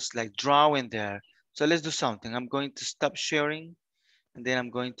was like drawing there. So let's do something. I'm going to stop sharing and then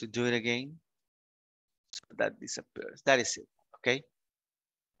I'm going to do it again. So that disappears. That is it. Okay.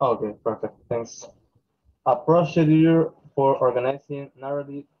 Okay, perfect. Thanks. A procedure for organizing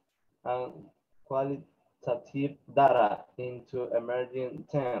narrative and qualitative data into emerging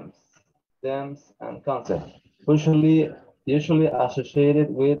themes and concepts, usually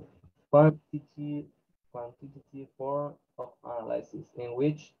associated with quantitative form of analysis, in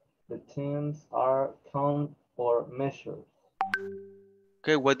which the themes are count or measured.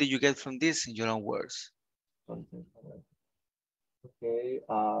 Okay, what did you get from this in your own words? Okay,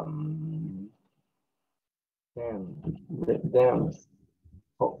 themes.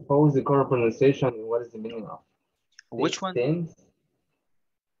 How is the correct pronunciation and what is the meaning of? Which one? Themes?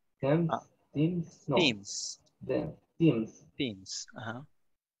 Themes? No. Themes. Themes. Themes.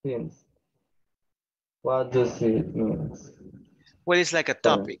 Themes. What does it mean? Well, it's like a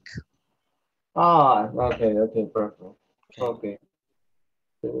topic. Ah, okay, perfect. Okay.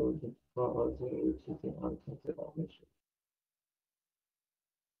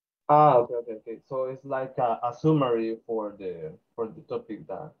 Ah, okay. So it's like a summary for the topic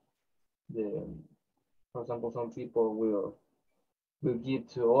that for example, some people will give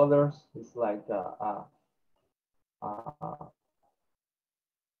to others. It's like a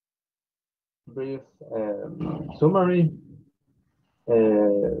brief summary,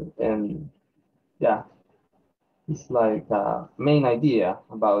 and yeah, it's like a main idea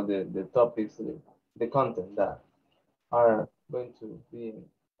about the topics, the content that are going to be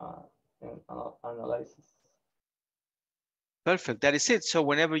analysis. Perfect. That is it. So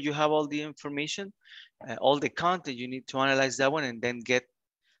whenever you have all the information, all the content, you need to analyze that one and then get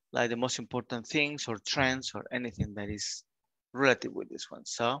like the most important things or trends or anything that is relative with this one.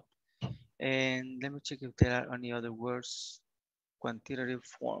 So, and let me check if there are any other words. Quantitative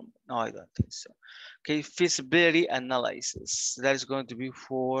form. No, I don't think so. Okay, feasibility analysis. That is going to be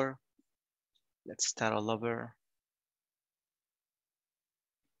for, let's start all over.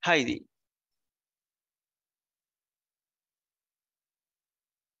 Heidi.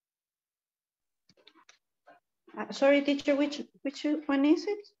 Sorry, teacher, which one is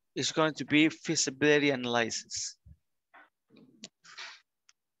it? It's going to be feasibility analysis.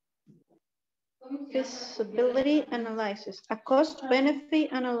 Feasibility analysis, a cost-benefit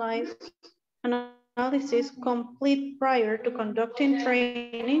analysis complete prior to conducting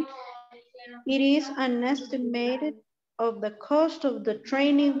training. It is an estimate of the cost of the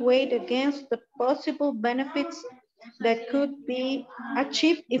training weighed against the possible benefits that could be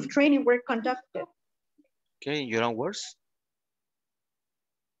achieved if training were conducted. Okay, in your own words.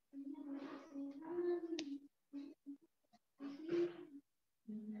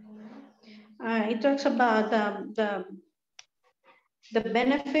 It talks about the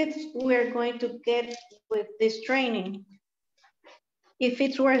benefits we're going to get with this training, if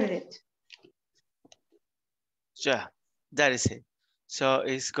it's worth it. Yeah, that is it. So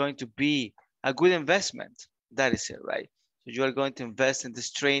it's going to be a good investment. That is it, right? So you are going to invest in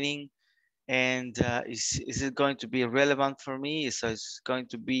this training, and is it going to be relevant for me? So it's going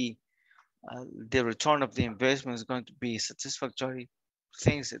to be the return of the investment is going to be satisfactory.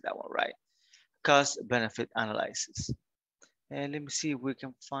 Things like that one, right? Cost benefit analysis. And let me see if we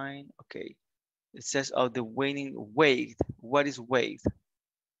can find, okay. It says, oh, the weighting weight. What is weight?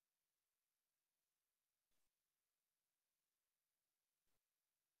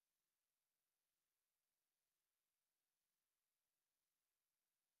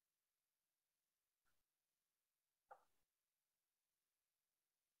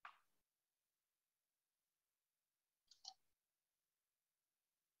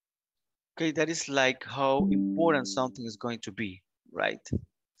 Okay, that is like how important something is going to be, right?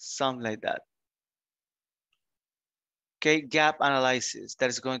 Something like that. Okay, gap analysis. That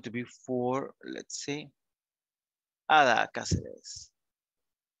is going to be for, let's see, Ada Cáceres.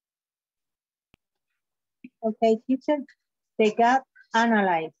 Okay, teacher. The gap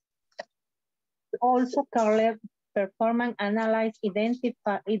analysis. Also called performance analysis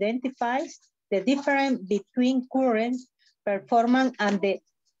identifies the difference between current performance and the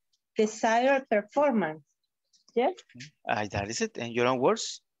desired performance. Yes? That is it. And your own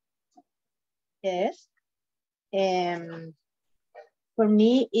words? Yes. For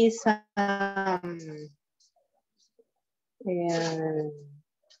me, it's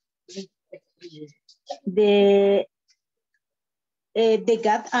the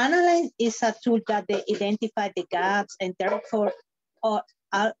gap analysis is a tool that they identify the gaps and therefore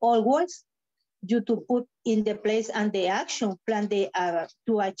always you to put in the place and the action plan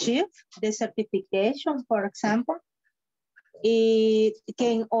to achieve the certification, for example. It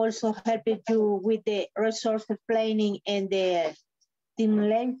can also help you with the resource planning and the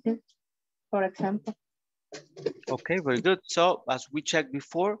stimulation, for example. Okay, very good. So as we checked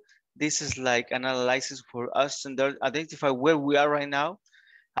before, this is like an analysis for us and identify where we are right now,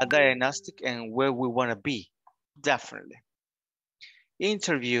 a diagnostic, and where we want to be, definitely.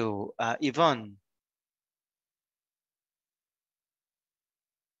 Interview, Yvonne.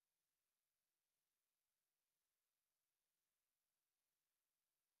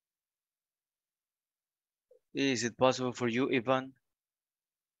 Is it possible for you, Yvonne?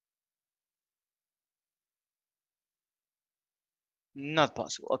 Not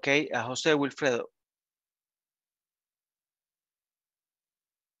possible. Okay, Jose Wilfredo.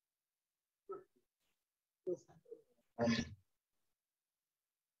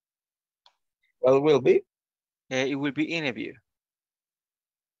 Well, will be? It will be interview.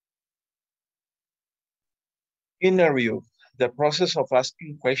 Interview, the process of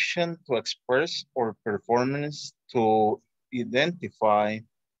asking questions to express or performance to identify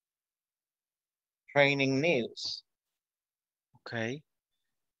training needs. Okay.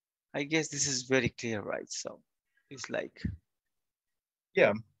 I guess this is very clear, right? So it's like,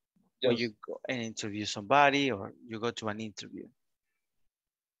 yeah, when you go and interview somebody or you go to an interview.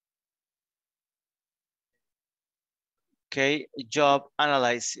 Okay, job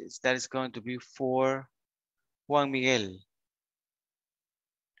analysis. That is going to be for Juan Miguel.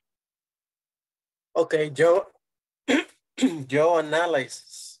 Okay, Joe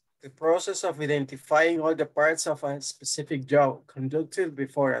analysis. The process of identifying all the parts of a specific job conducted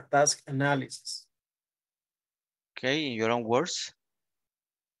before a task analysis. Okay, in your own words.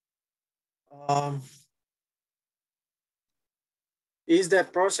 Is the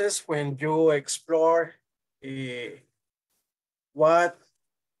process when you explore what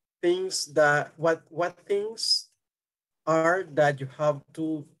things are that you have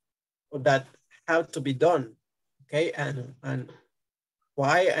to, or that have to be done, okay, and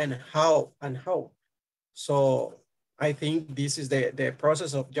why and how. So I think this is the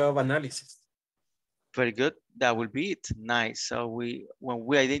process of job analysis. Very good. That will be it. Nice. So when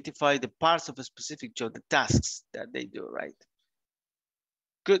we identify the parts of a specific job, the tasks that they do, right?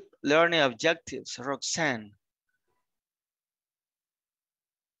 Good. Learning objectives, Roxanne.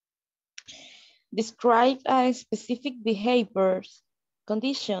 Describe specific behaviors,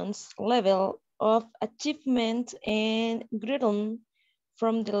 conditions, level of achievement, and grading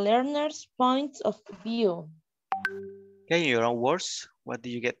from the learner's point of view. Okay, in your own words, what do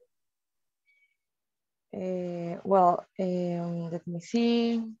you get? Let me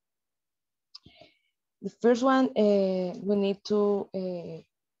see. The first one, we need to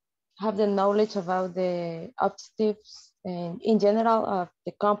have the knowledge about the objectives and in general of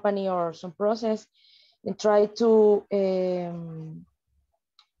the company or some process, and try to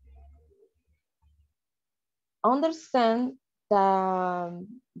understand the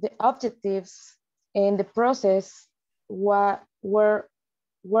objectives and the process were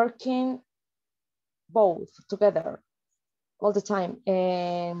working both together all the time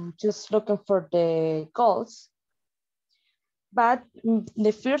and just looking for the goals. But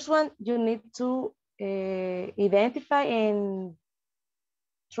the first one, you need to identify and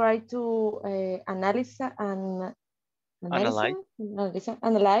try to analyze,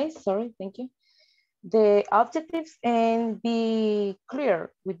 sorry, thank you, the objectives and be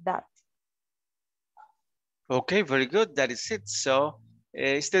clear with that. Okay, very good. That is it. So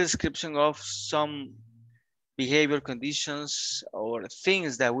it's the description of some behavior conditions or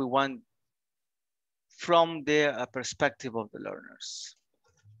things that we want from the perspective of the learners.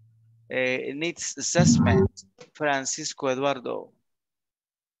 Needs assessment, Francisco Eduardo.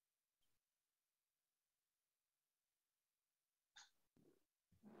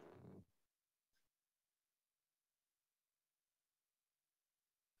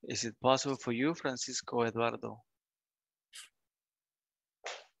 Is it possible for you, Francisco Eduardo?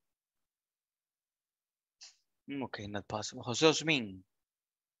 Okay, not possible. Jose Osmin.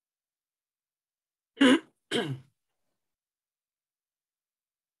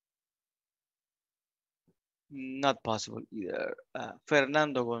 Not possible either.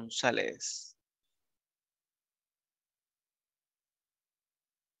 Fernando González.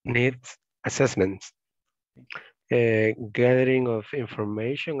 Needs assessments. Gathering of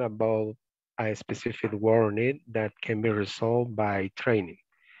information about a specific work need that can be resolved by training.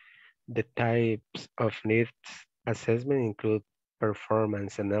 The types of needs assessment include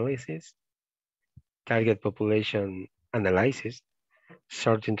performance analysis, target population analysis,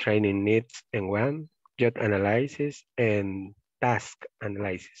 certain training needs and one, job analysis, and task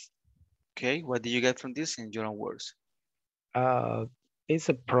analysis. Okay, what did you get from this in your own words? It's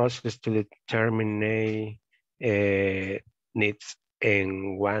a process to determine needs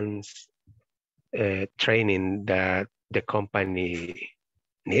and one's training that the company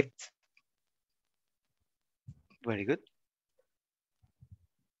needs. Very good.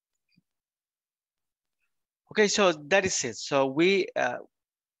 Okay, so that is it. So we are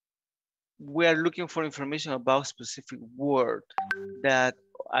looking for information about specific word, that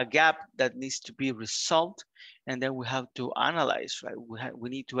a gap that needs to be resolved, and then we have to analyze, right? We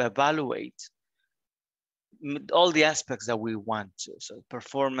need to evaluate all the aspects that we want to. So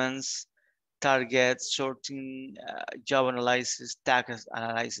performance, target, sorting, job analysis, task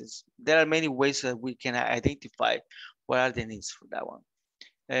analysis. There are many ways that we can identify what are the needs for that one.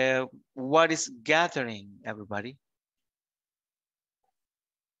 What is gathering, everybody?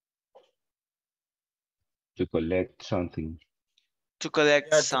 To collect something. To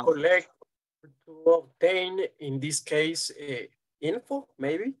collect something. To collect, to obtain, in this case, info,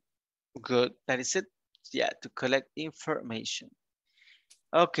 maybe? Good, that is it. Yeah, to collect information.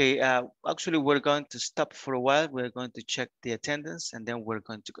 Okay, actually we're going to stop for a while. We're going to check the attendance and then we're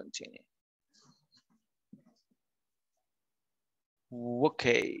going to continue.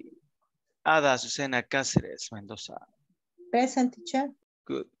 Okay. Ada Azucena Cáceres Mendoza. Present, teacher.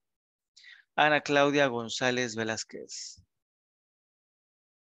 Good. Ana Claudia González Velázquez.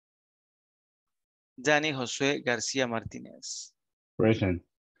 Dani Josué García Martínez. Present.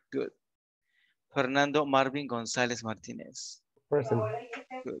 Good. Fernando Marvin González Martínez. Present.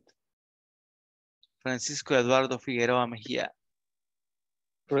 Good. Francisco Eduardo Figueroa Mejía.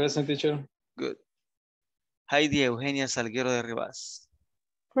 Present, teacher. Good. Heidi Eugenia Salguero de Rivas.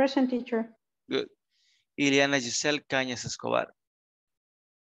 Present, teacher. Good. Ileana Giselle Cañas Escobar.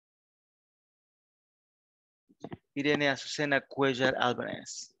 Irene Azucena Cuellar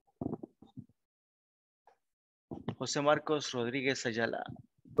Álvarez. José Marcos Rodríguez Ayala.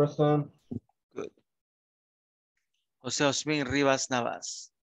 Present. Good. José Osmin Rivas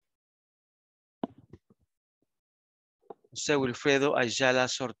Navas. José Wilfredo Ayala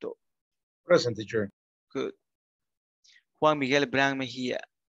Sorto. Present, teacher. Good. Juan Miguel Bran Mejía.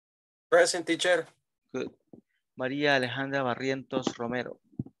 Present, teacher. Good. María Alejandra Barrientos Romero.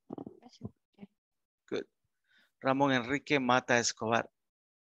 Good. Ramón Enrique Mata Escobar.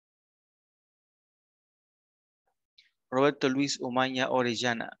 Roberto Luis Umaña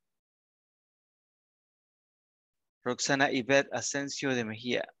Orellana. Roxana Ivette Asensio de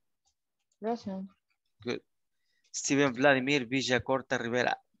Mejía. Present. Good. Steven Vladimir Villacorta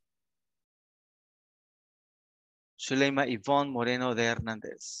Rivera. Zuleima Ivonne Moreno de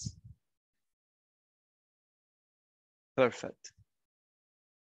Hernández. Perfect.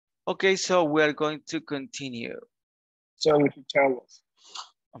 Okay, so we are going to continue. So if you tell us.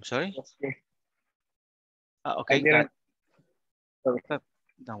 I'm sorry? Okay. Okay, Sorry.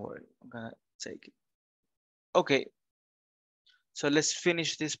 don't worry, I'm gonna take it. Okay, so let's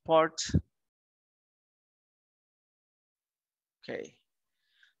finish this part. Okay,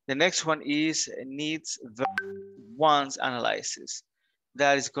 the next one is needs wants analysis.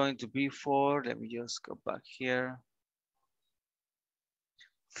 That is going to be for, let me just go back here.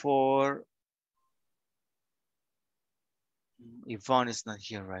 For Yvonne is not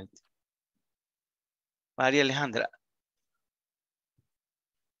here, right? Maria Alejandra.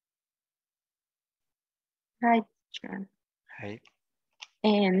 Right, teacher. Hey.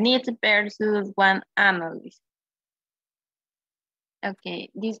 Needs versus one analyst. Okay,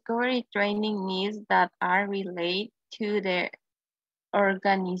 discovery training needs that are related to the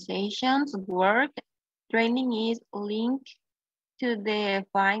organization's work. Training is linked to the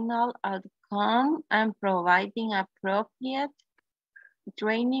final outcome, and providing appropriate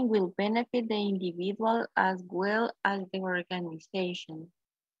training will benefit the individual as well as the organization.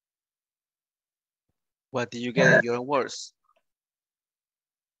 What did you get in your words?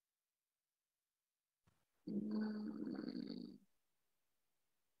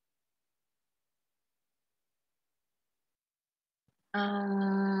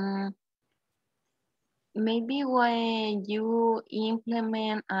 Maybe when you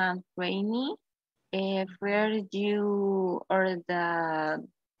implement a training, where you or the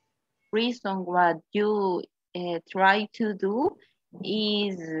reason what you try to do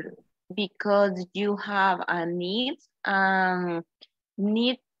is because you have a need and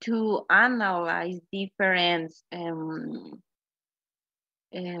need to analyze different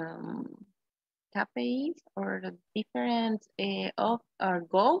KPIs or different of our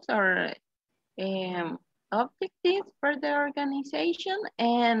goals or objectives for the organization.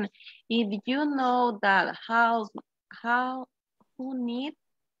 And if you know that who need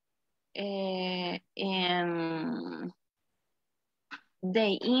and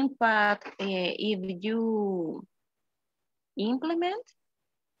the impact if you implement,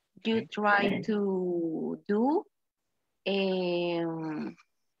 you try to do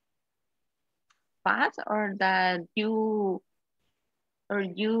fast or that you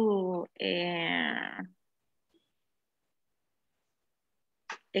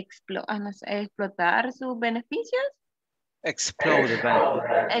explotar sus beneficios. Explode the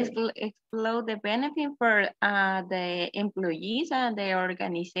benefit. Explode the benefit for the employees and the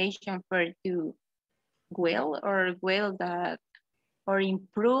organization for to will that or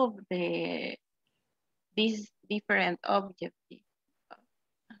improve these different objectives.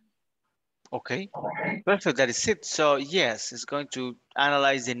 Okay, perfect. That is it. So yes, it's going to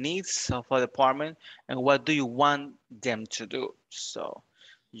analyze the needs of a department and what do you want them to do. So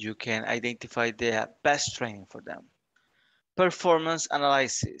you can identify the best training for them. Performance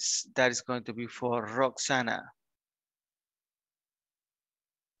analysis. That is going to be for Roxana.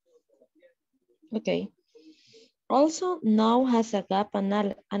 Okay. Also known as a gap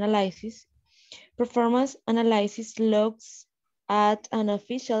analysis, performance analysis looks at an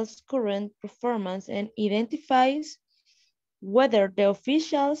official's current performance and identifies whether the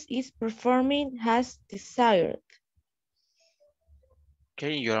official is performing as desired.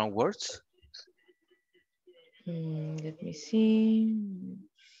 Okay, in your own words. Let me see.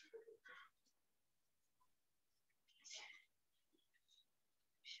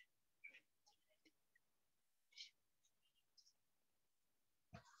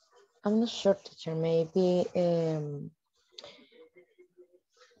 I'm not sure, teacher. Maybe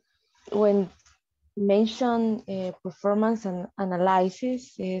when mention performance and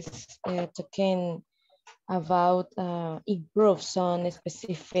analysis is talking about improves on a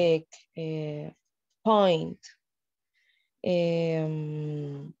specific point. Let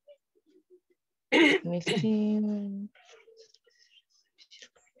me see.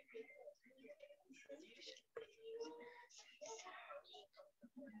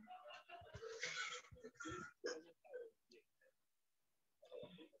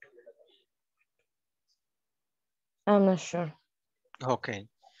 I'm not sure. Okay.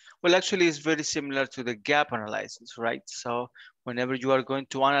 Well, actually, it's very similar to the gap analysis, right? So whenever you are going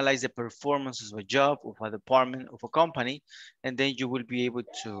to analyze the performance of a job, of a department, of a company, and then you will be able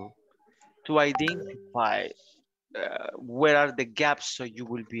to identify where are the gaps so you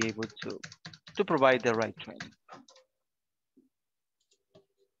will be able to provide the right training.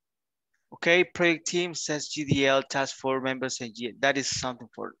 Okay, project team says GDL, task force members, and that is something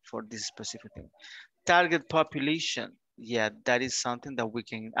for this specific thing. Target population, yeah, that is something that we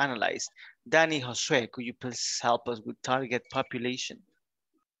can analyze. Danny, Josue, could you please help us with target population?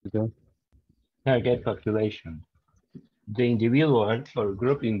 Okay. Target population. The individual or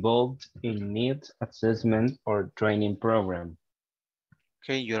group involved in needs assessment or training program.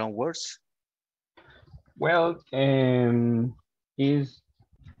 Okay, your own words. Well, this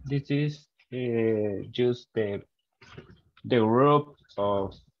is just the group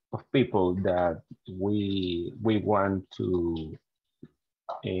of people that we want to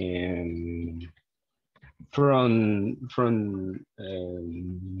from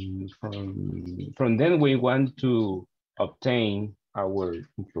them we want to obtain our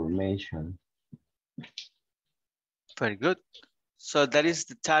information. Very good. So that is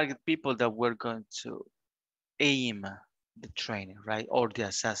the target people that we're going to aim the training, right? Or the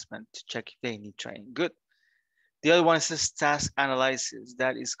assessment to check if they need training. Good. The other one is task analysis.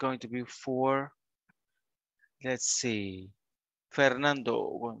 That is going to be for, let's see,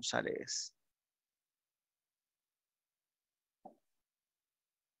 Fernando Gonzalez.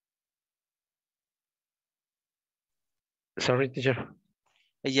 Sorry, teacher.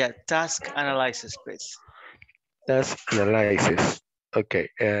 Yeah, task analysis, please. Task analysis. Okay.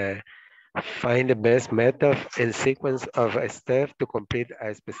 Find the best method and sequence of a step to complete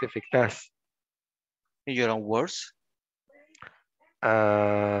a specific task. In your own words?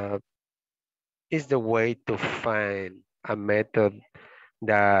 Is the way to find a method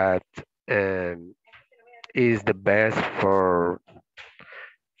that is the best for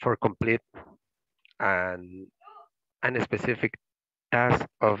complete an a specific task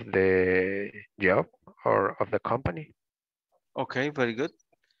of the job or of the company. Okay, very good.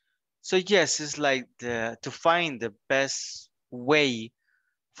 So yes, it's like to find the best way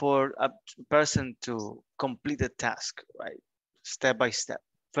for a person to complete a task, right? Step by step.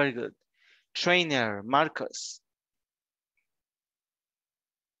 Very good. Trainer, Marcus.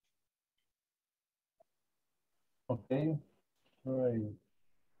 Okay, right.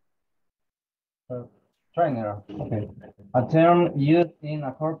 Trainer, okay. A term used in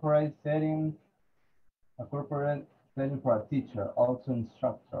a corporate setting for a teacher, also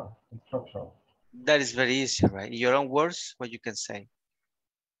instructor. That is very easy, right? In your own words, what you can say.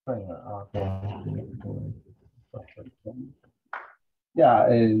 Trainer, okay. Yeah,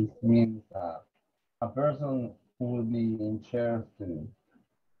 it means a person who will be in charge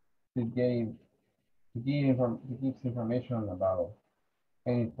to give information about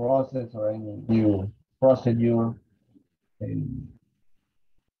any process or any new procedure. And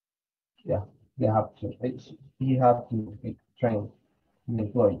yeah, he have to train the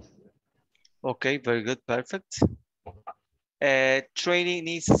employees. Okay, very good, perfect. Training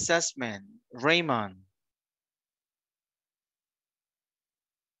needs assessment, Raymond.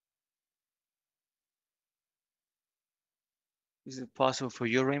 Is it possible for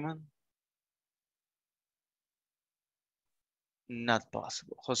you, Raymond? Not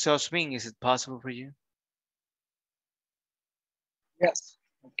possible. Jose Osmin, is it possible for you? Yes.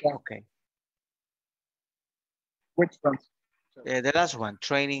 Okay. Okay. Which one? The last one,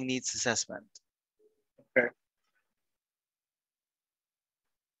 training needs assessment. Okay.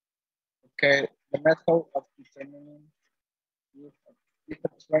 Okay. The method of determining if a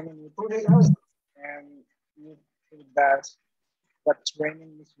training is and if it does, what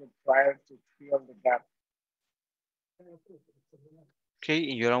training is required to fill the gap. Okay,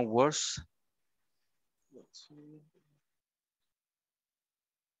 in your own words. Let's see.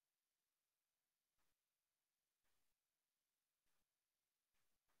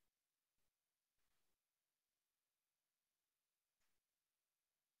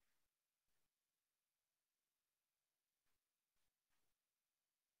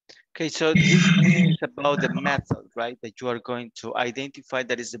 Okay, so this is about the method, right? That you are going to identify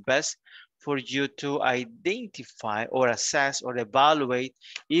that is the best for you to identify or assess or evaluate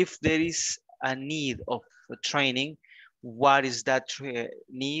if there is a need of training, what is that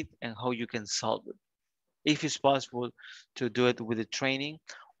need and how you can solve it. If it's possible to do it with the training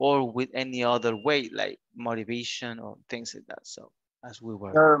or with any other way, like motivation or things like that. So as we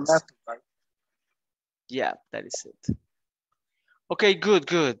were. Method, right? Yeah, that is it. Okay, good,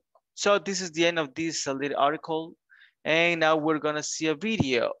 good. So this is the end of this little article. And now we're gonna see a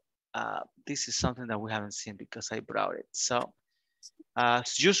video. This is something that we haven't seen because I brought it. So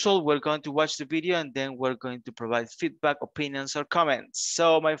as usual, we're going to watch the video and then we're going to provide feedback, opinions, or comments.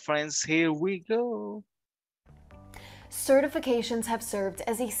 So my friends, here we go. Certifications have served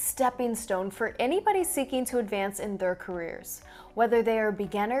as a stepping stone for anybody seeking to advance in their careers, whether they are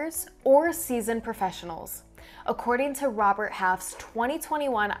beginners or seasoned professionals. According to Robert Half's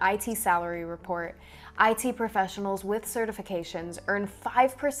 2021 IT salary report, IT professionals with certifications earn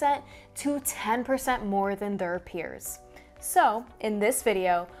 5% to 10% more than their peers. So, in this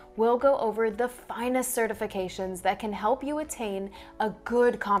video, we'll go over the finest certifications that can help you attain a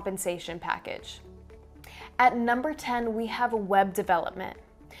good compensation package. At number 10, we have web development.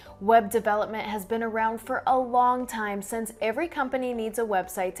 Web development has been around for a long time since every company needs a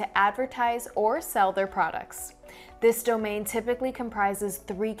website to advertise or sell their products. This domain typically comprises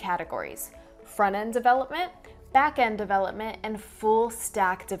 3 categories: front-end development, back-end development, and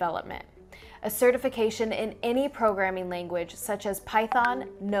full-stack development. A certification in any programming language such as Python,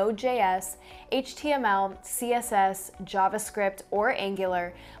 Node.js, HTML, CSS, JavaScript, or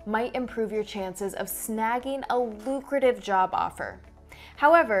Angular might improve your chances of snagging a lucrative job offer.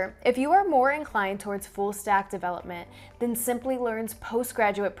 However, if you are more inclined towards full-stack development, then Simply Learn's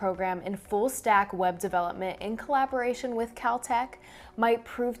postgraduate program in full-stack web development in collaboration with Caltech might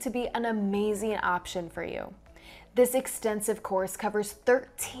prove to be an amazing option for you. This extensive course covers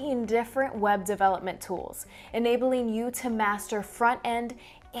 13 different web development tools, enabling you to master front-end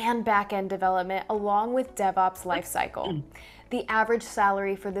and back-end development along with DevOps lifecycle. The average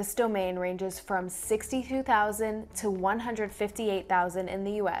salary for this domain ranges from $62,000 to $158,000 in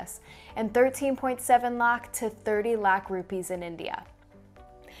the US and 13.7 lakh to 30 lakh rupees in India.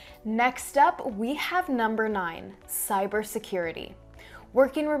 Next up, we have number 9, cybersecurity.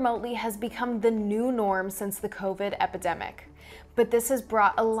 Working remotely has become the new norm since the COVID epidemic. But this has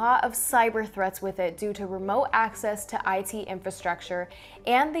brought a lot of cyber threats with it due to remote access to IT infrastructure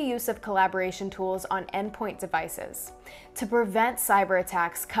and the use of collaboration tools on endpoint devices. To prevent cyber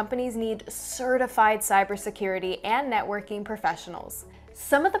attacks, companies need certified cybersecurity and networking professionals.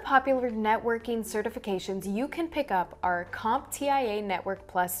 Some of the popular networking certifications you can pick up are CompTIA Network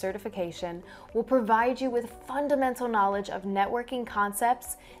Plus certification, will provide you with fundamental knowledge of networking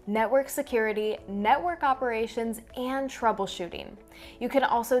concepts, network security, network operations, and troubleshooting. You can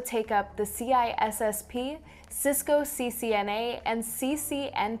also take up the CISSP, Cisco CCNA, and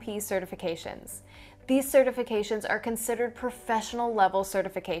CCNP certifications. These certifications are considered professional level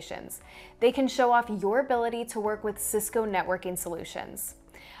certifications. They can show off your ability to work with Cisco networking solutions.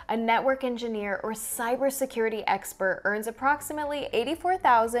 A network engineer or cybersecurity expert earns approximately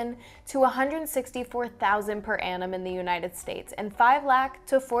 $84,000 to $164,000 per annum in the United States and 5 lakh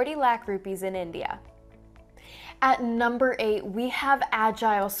to 40 lakh rupees in India. At number 8, we have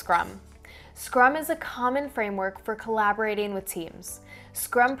Agile Scrum. Scrum is a common framework for collaborating with teams.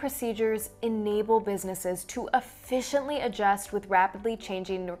 Scrum procedures enable businesses to efficiently adjust with rapidly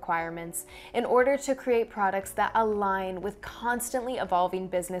changing requirements in order to create products that align with constantly evolving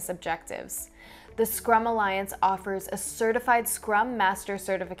business objectives. The Scrum Alliance offers a certified Scrum Master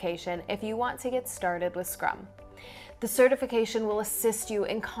certification if you want to get started with Scrum. The certification will assist you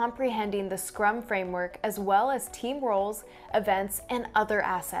in comprehending the Scrum framework as well as team roles, events, and other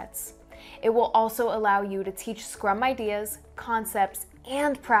assets. It will also allow you to teach Scrum ideas, concepts,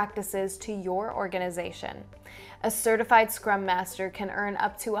 and practices to your organization. A certified Scrum Master can earn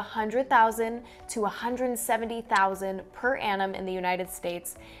up to $100,000 to $170,000 per annum in the United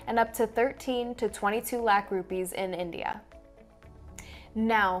States and up to 13 to 22 lakh rupees in India.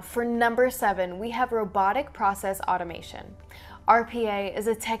 Now, for number 7, we have robotic process automation. RPA is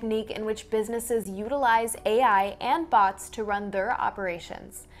a technique in which businesses utilize AI and bots to run their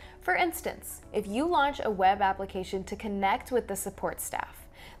operations. For instance, if you launch a web application to connect with the support staff,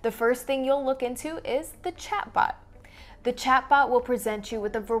 the first thing you'll look into is the chatbot. The chatbot will present you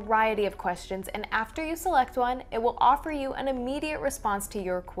with a variety of questions, and after you select one, it will offer you an immediate response to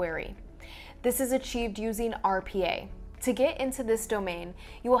your query. This is achieved using RPA. To get into this domain,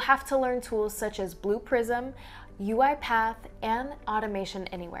 you will have to learn tools such as Blue Prism, UiPath, and Automation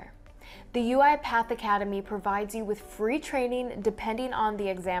Anywhere. The UiPath Academy provides you with free training depending on the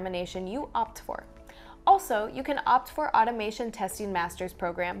examination you opt for. Also, you can opt for Automation Testing Master's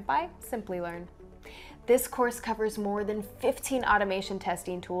program by Simplylearn. This course covers more than 15 automation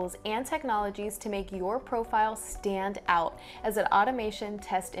testing tools and technologies to make your profile stand out as an automation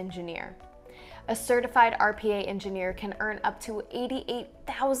test engineer. A certified RPA engineer can earn up to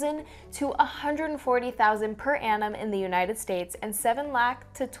 $88,000 to $140,000 per annum in the United States and 7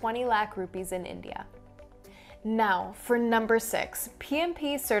 lakh to 20 lakh rupees in India. Now, for number 6,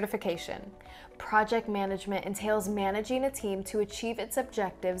 PMP certification. Project management entails managing a team to achieve its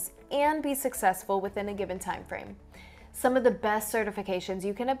objectives and be successful within a given time frame. Some of the best certifications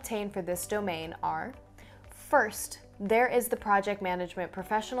you can obtain for this domain are: first, there is the Project Management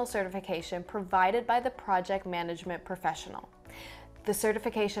Professional certification provided by the Project Management Professional. The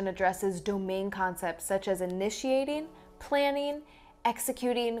certification addresses domain concepts such as initiating, planning,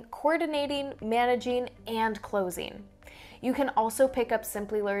 executing, coordinating, managing, and closing. You can also pick up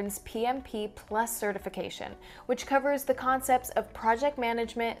Simplylearn's PMP Plus certification, which covers the concepts of project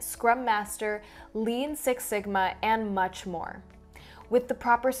management, Scrum Master, Lean Six Sigma, and much more. With the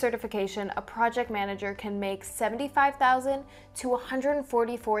proper certification, a project manager can make $75,000 to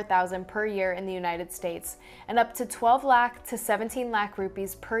 $144,000 per year in the United States and up to 12 lakh to 17 lakh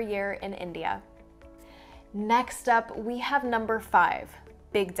rupees per year in India. Next up, we have number 5,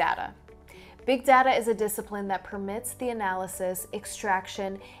 big data. Big data is a discipline that permits the analysis,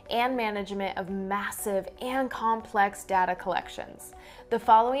 extraction, and management of massive and complex data collections. The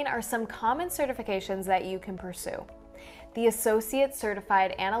following are some common certifications that you can pursue. The Associate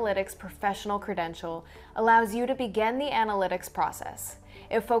Certified Analytics Professional credential allows you to begin the analytics process.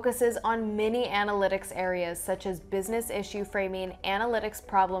 It focuses on many analytics areas such as business issue framing, analytics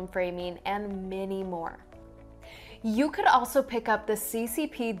problem framing, and many more. You could also pick up the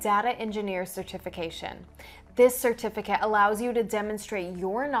CCP Data Engineer certification. This certificate allows you to demonstrate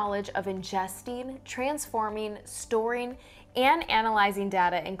your knowledge of ingesting, transforming, storing, and analyzing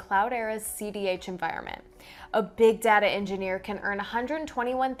data in Cloudera's CDH environment. A big data engineer can earn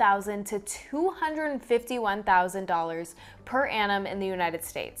 $121,000 to $251,000 per annum in the United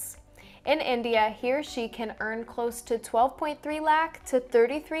States. In India, he or she can earn close to 12.3 lakh to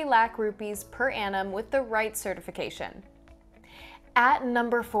 33 lakh rupees per annum with the right certification. At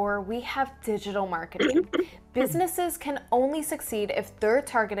number 4, we have digital marketing. Businesses can only succeed if their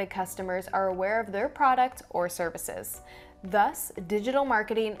targeted customers are aware of their product or services. Thus, digital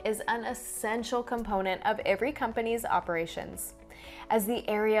marketing is an essential component of every company's operations. As the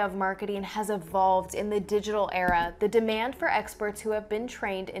area of marketing has evolved in the digital era, the demand for experts who have been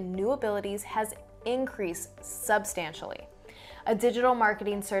trained in new abilities has increased substantially. A digital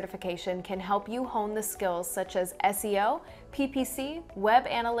marketing certification can help you hone the skills such as SEO, PPC, web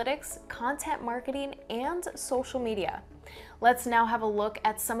analytics, content marketing, and social media. Let's now have a look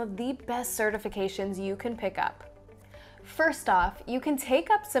at some of the best certifications you can pick up. First off, you can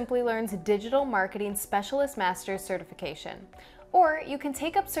take up Simplilearn's Digital Marketing Specialist Master's certification. Or you can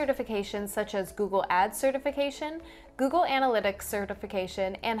take up certifications such as Google Ads certification, Google Analytics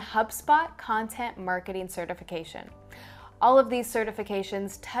certification, and HubSpot Content Marketing certification. All of these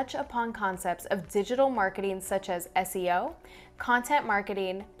certifications touch upon concepts of digital marketing such as SEO, content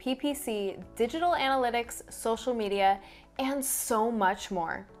marketing, PPC, digital analytics, social media, and so much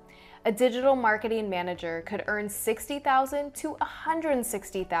more. A digital marketing manager could earn $60,000 to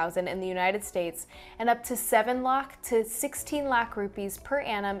 $160,000 in the United States and up to 7 lakh to 16 lakh rupees per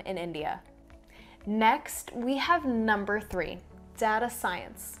annum in India. Next, we have number 3, data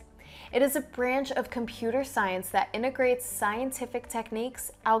science. It is a branch of computer science that integrates scientific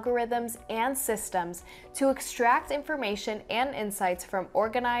techniques, algorithms, and systems to extract information and insights from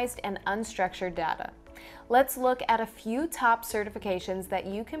organized and unstructured data. Let's look at a few top certifications that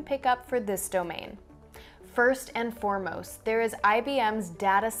you can pick up for this domain. First and foremost, there is IBM's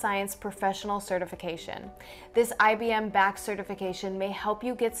Data Science Professional Certification. This IBM-backed certification may help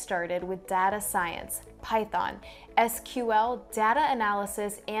you get started with data science, Python, SQL, data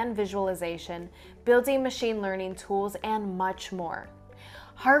analysis and visualization, building machine learning tools, and much more.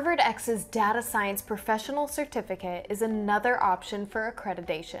 HarvardX's Data Science Professional Certificate is another option for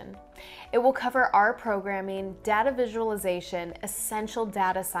accreditation. It will cover R programming, data visualization, essential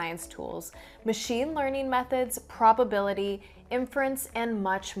data science tools, machine learning methods, probability, inference, and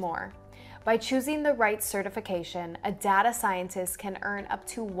much more. By choosing the right certification, a data scientist can earn up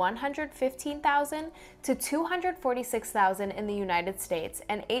to $115,000 to $246,000 in the United States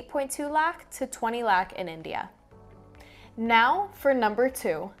and 8.2 lakh to 20 lakh in India. Now for number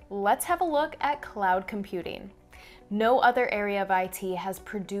 2, let's have a look at cloud computing. No other area of IT has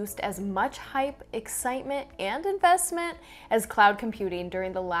produced as much hype, excitement, and investment as cloud computing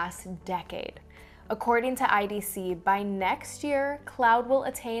during the last decade. According to IDC, by next year, cloud will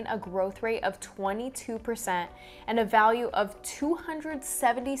attain a growth rate of 22% and a value of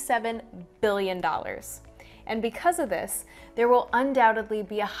 $277 billion. And because of this, there will undoubtedly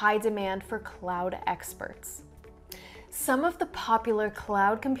be a high demand for cloud experts. Some of the popular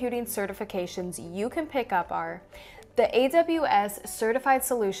cloud computing certifications you can pick up are the AWS Certified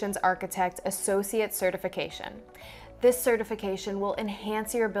Solutions Architect Associate Certification. This certification will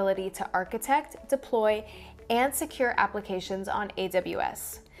enhance your ability to architect, deploy, and secure applications on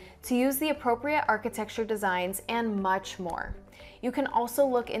AWS, to use the appropriate architecture designs, and much more. You can also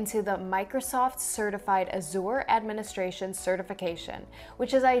look into the Microsoft Certified Azure Administration Certification,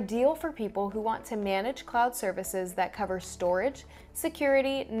 which is ideal for people who want to manage cloud services that cover storage,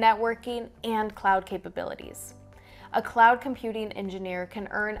 security, networking, and cloud capabilities. A cloud computing engineer can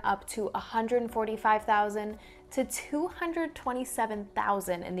earn up to $145,000 to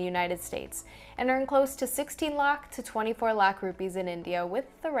 $227,000 in the United States and earn close to 16 lakh to 24 lakh rupees in India with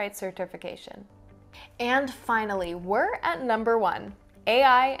the right certification. And finally, we're at number 1,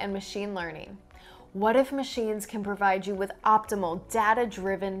 AI and machine learning. What if machines can provide you with optimal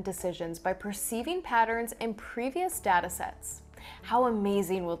data-driven decisions by perceiving patterns in previous data sets? How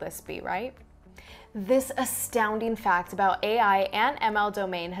amazing will this be, right? This astounding fact about AI and ML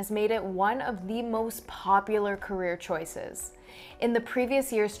domain has made it one of the most popular career choices. In the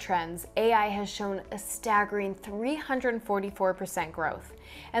previous year's trends, AI has shown a staggering 344% growth,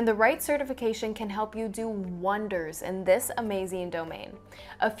 and the right certification can help you do wonders in this amazing domain.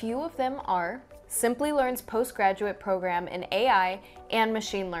 A few of them are Simplilearn's postgraduate program in AI and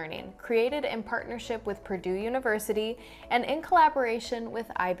machine learning, created in partnership with Purdue University and in collaboration with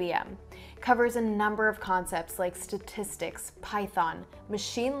IBM. Covers a number of concepts like statistics, Python,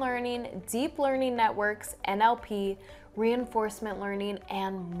 machine learning, deep learning networks, NLP, reinforcement learning,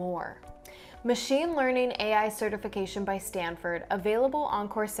 and more. Machine Learning AI certification by Stanford, available on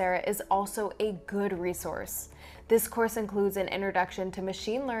Coursera, is also a good resource. This course includes an introduction to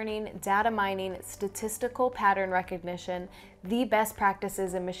machine learning, data mining, statistical pattern recognition, the best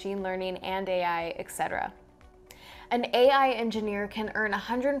practices in machine learning and AI, etc. An AI engineer can earn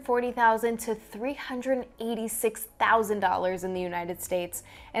 $140,000 to $386,000 in the United States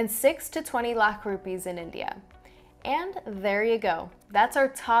and 6 to 20 lakh rupees in India. And there you go. That's our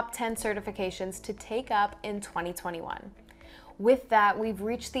top 10 certifications to take up in 2021. With that, we've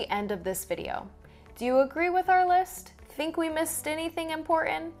reached the end of this video. Do you agree with our list? Think we missed anything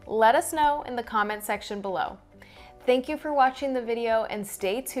important? Let us know in the comment section below. Thank you for watching the video and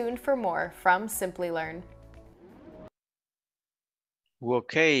stay tuned for more from Simply Learn.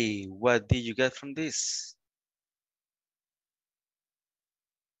 Okay, what did you get from this?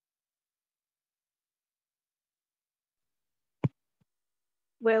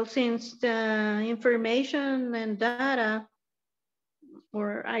 Well, since the information and data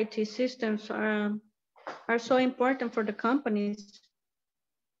or IT systems are so important for the companies,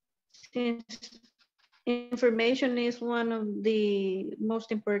 since information is one of the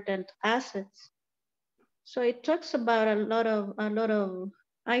most important assets. So it talks about a lot of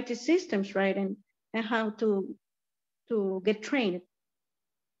IT systems, right? And how to get trained.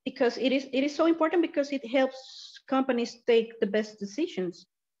 Because it is so important because it helps companies take the best decisions.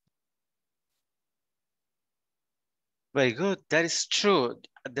 Very good. That is true.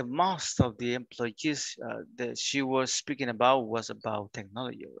 The most of the employees that she was speaking about was about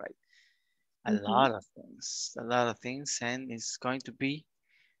technology, right? A lot of things, and it's going to be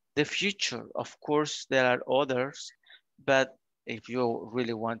the future. Of course, there are others, but if you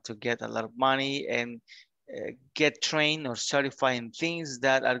really want to get a lot of money and get trained or certified in things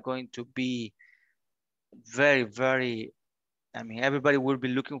that are going to be very, very, I mean, everybody will be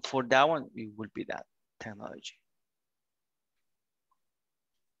looking for that one, it will be that technology.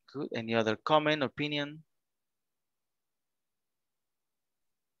 Good. Any other comment, opinion?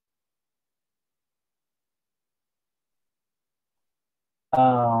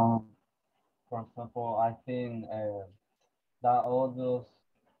 For example, I think that all those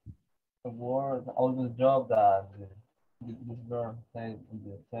words, all those jobs that this girl said in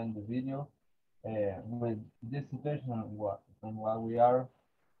the video, with this situation and what we are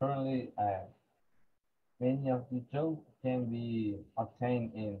currently, many of the jobs can be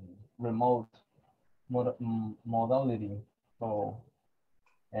obtained in remote modality. So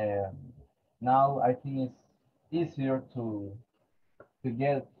now I think it's easier to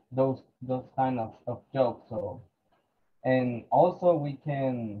get those kind of jobs. So, and also we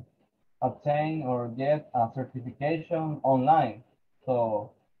can obtain or get a certification online.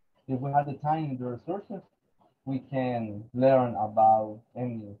 So if we have the time and the resources, we can learn about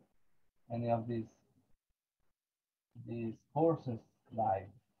any of these courses, like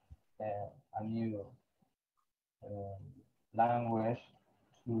a new language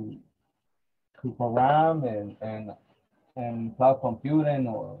to program and cloud computing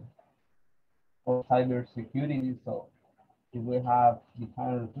or cyber security. So if we have the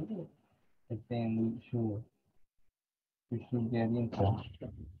kind of resources, I think we should get into.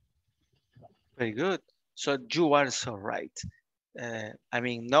 Very good. So you are so right. I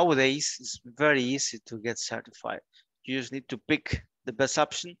mean, nowadays it's very easy to get certified. You just need to pick the best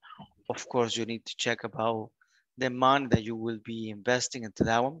option. Of course, you need to check about the money that you will be investing into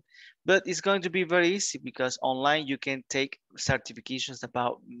that one. But it's going to be very easy because online you can take certifications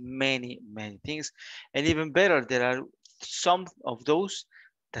about many, many things. And even better, there are some of those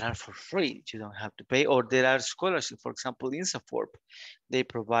that are for free. You don't have to pay, or there are scholarships. For example, INSAFORP, they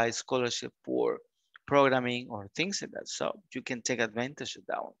provide scholarship for programming or things like that. So you can take advantage of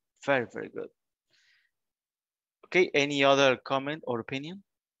that one. Very, very good. Okay, any other comment or opinion?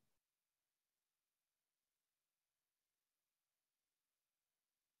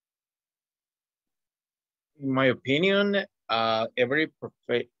 In my opinion, every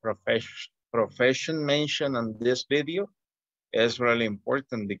profession mentioned on this video is really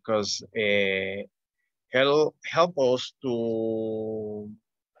important because help us to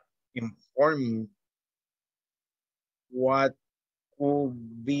inform what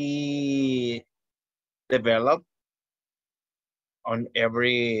could be developed on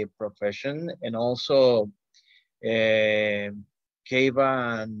every profession, and also gave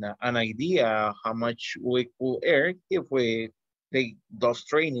an idea how much we could earn if we take those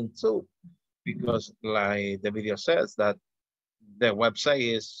training too, because like the video says that the website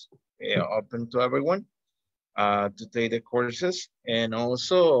is open to everyone to take the courses. And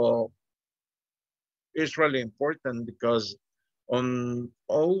also it's really important because on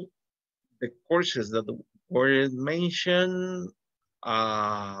all the courses that were mentioned,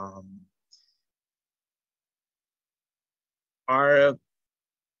 are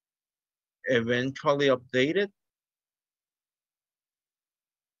eventually updated.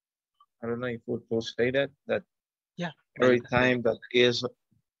 I don't know if we could say that Yeah. every time that is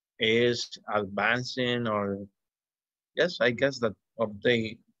advancing, or yes, I guess that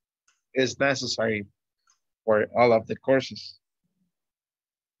update is necessary for all of the courses.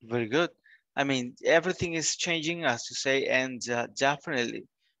 Very good. I mean, everything is changing, as you say, and definitely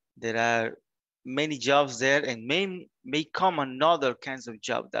there are many jobs there, and may come another kinds of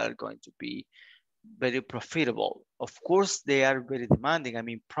job that are going to be very profitable. Of course, they are very demanding. I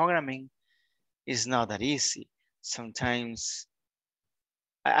mean, programming is not that easy. Sometimes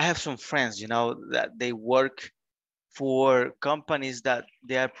I have some friends, you know, that they work for companies that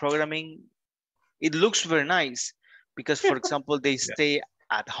they are programming. It looks very nice because, for example, they stay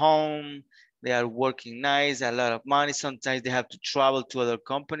at home, they are working nice, a lot of money. Sometimes they have to travel to other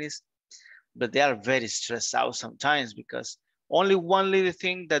companies, but they are very stressed out sometimes because only one little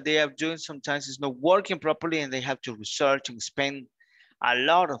thing that they are doing sometimes is not working properly, and they have to research and spend a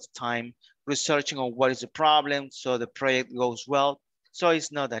lot of time researching on what is the problem so the project goes well. So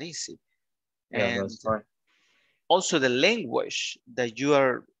it's not that easy. Yeah, And that's right. also the language that you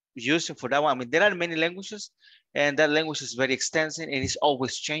are using for that one. I mean, there are many languages, and that language is very extensive and it's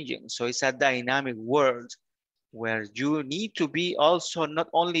always changing. So it's a dynamic world where you need to be also not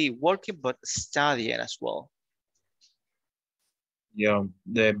only working, but studying as well. Yeah,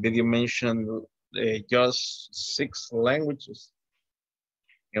 the video mentioned just 6 languages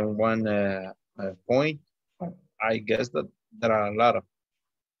in one point. I guess that there are a lot of.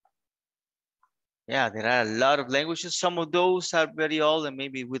 Yeah, there are a lot of languages. Some of those are very old and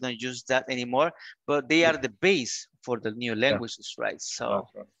maybe we don't use that anymore, but they are the base for the new languages, right? So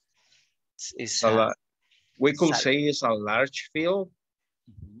That's right. it's A lot. We could sad. say it's a large field.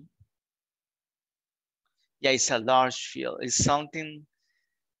 Mhm. Yeah, it's a large field. It's something,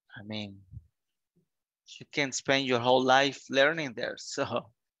 I mean, you can spend your whole life learning there.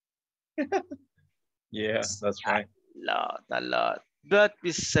 So Yeah, that's right. a lot. But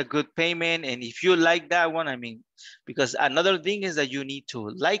it's a good payment. And if you like that one, I mean, because another thing is that you need to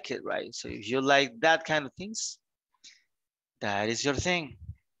like it, right? So if you like that kind of things, that is your thing.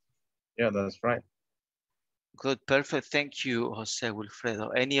 Yeah, that's right. Good, perfect. Thank you, Jose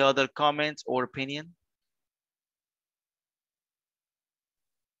Wilfredo. Any other comments or opinion?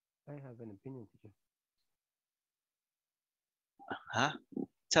 I have an opinion, teacher. Huh?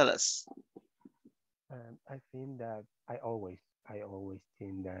 Tell us. I think that I always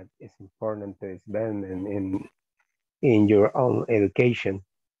think that it's important to spend in your own education.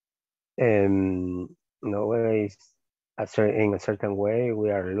 And nowadays, in a certain way, we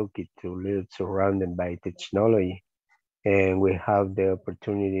are lucky to live surrounded by technology, and we have the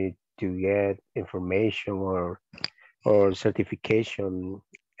opportunity to get information or certification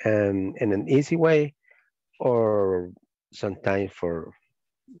in an easy way, or sometimes for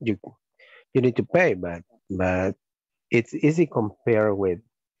you you need to pay, but it's easy compared with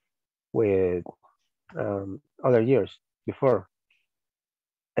other years before.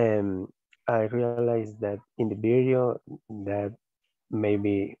 And I realized that in the video that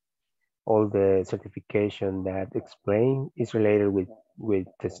maybe all the certification that explain is related with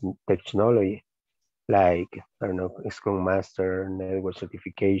technology, like I don't know, Scrum Master, network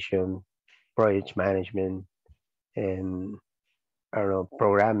certification, project management, and I don't know,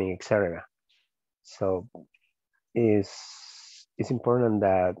 programming, etc. So it's important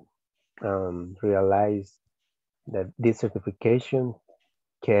that realize that this certification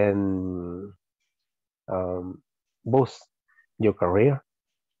can um, boost your career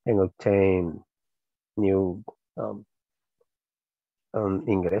and obtain new um,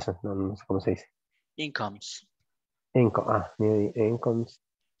 ingresos, no sé cómo se dice, Incomes. new incomes,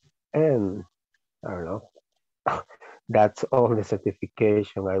 and I don't know. That's all the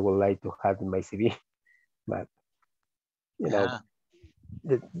certification I would like to have in my CV, but you know, Yeah.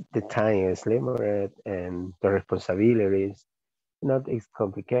 the time is limited and the responsibilities not as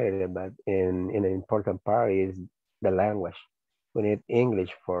complicated, but in an important part is the language. We need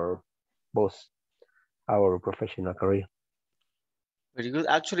English for both our professional career. Very good.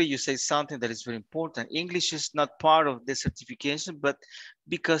 Actually, you say something that is very important. English is not part of the certification, but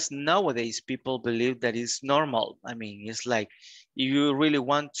because nowadays people believe that it's normal. I mean, it's like if you really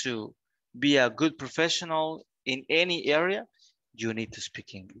want to be a good professional in any area, you need to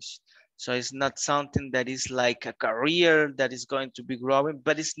speak English. So it's not something that is like a career that is going to be growing,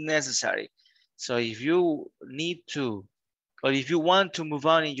 but it's necessary. So if you need to, or if you want to move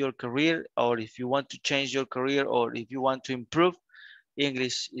on in your career, or if you want to change your career, or if you want to improve,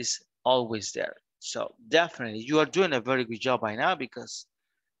 English is always there. So definitely you are doing a very good job by now because,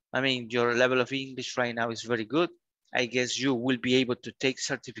 I mean, your level of English right now is very good. I guess you will be able to take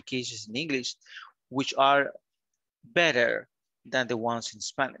certifications in English, which are better than the ones in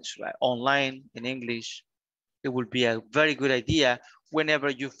Spanish, right? Online in English, it will be a very good idea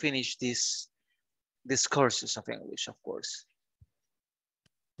whenever you finish these courses of English, of course.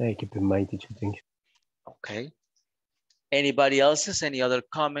 I keep in mind, teacher. Thank you. Okay. Anybody else's, any other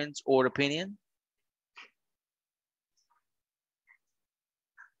comments or opinion?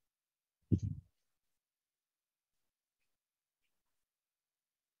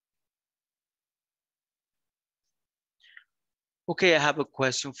 Okay, I have a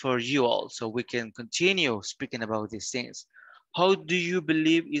question for you all, so we can continue speaking about these things. How do you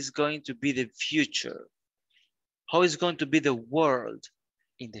believe is going to be the future? How is going to be the world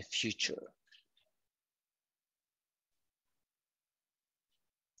in the future?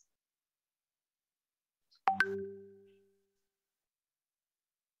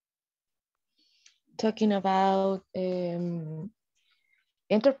 Talking about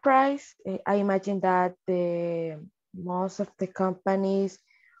enterprise, I imagine that most of the companies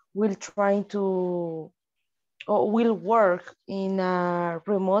will try to or will work in a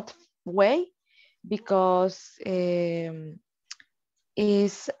remote way because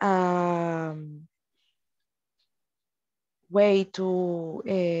it's a way to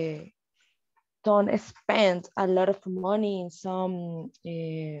don't spend a lot of money in some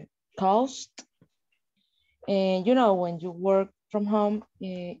cost. And you know, when you work from home,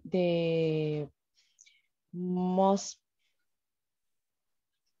 the most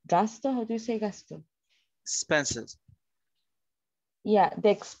gasto, how do you say gasto? Expenses. Yeah, the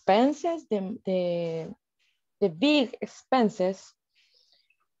expenses, the big expenses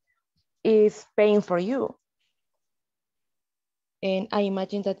is paying for you. And I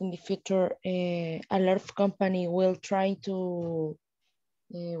imagine that in the future, a lot of company will try to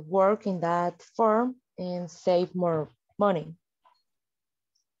work in that form and save more money.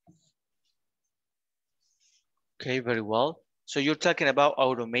 Okay, very well. So you're talking about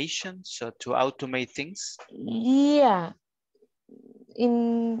automation, so to automate things? Yeah,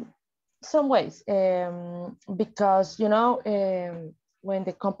 in some ways, because, you know, when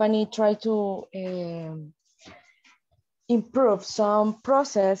the company try to improve some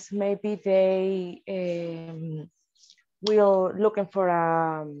process, maybe they will looking for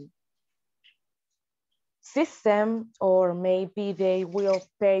a system, or maybe they will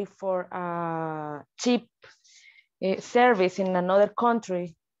pay for a cheap service in another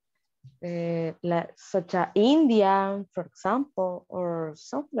country, like, such as India, for example, or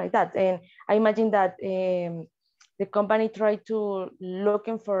something like that. And I imagine that the company try to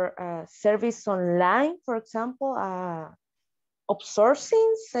looking for a service online, for example,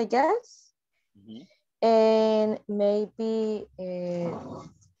 outsourcing, I guess. Mm-hmm. And maybe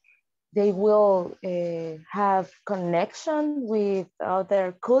they will have connection with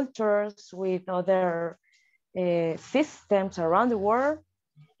other cultures, with other systems around the world,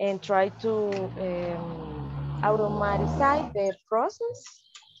 and try to automatize the process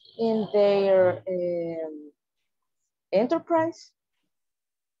in their enterprise.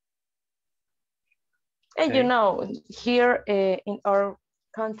 And you know, here in our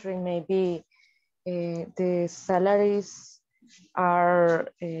country, maybe the salaries are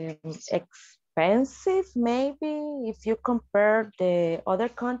expensive, maybe if you compare the other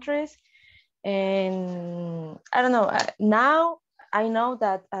countries. And I don't know, now I know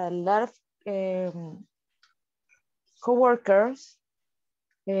that a lot of co-workers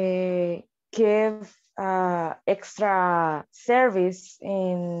give extra service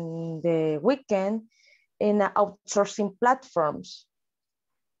in the weekend in outsourcing platforms.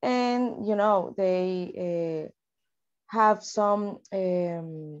 And, you know, they have some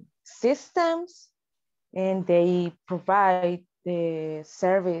systems, and they provide the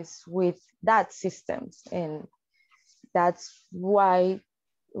service with that systems. And that's why,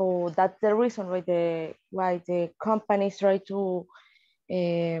 or that's the reason why the companies try to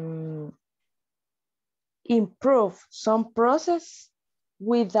improve some process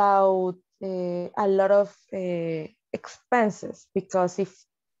without a lot of expenses. Because if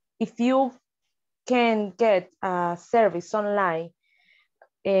you can get a service online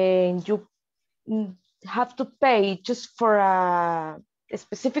and you have to pay just for a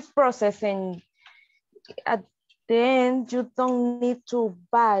specific process, and at the end you don't need to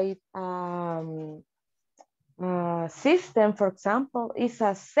buy a system, for example, is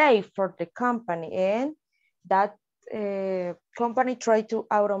a safe for the company, and that company try to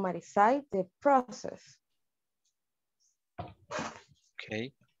automatize the process.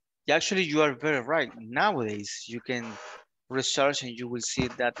 Okay. Actually, you are very right. Nowadays, you can research and you will see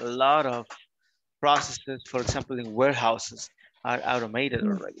that a lot of processes, for example, in warehouses are automated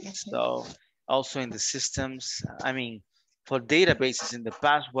already. So also in the systems, I mean, for databases in the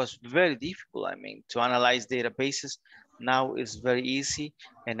past was very difficult. I mean, to analyze databases now is very easy.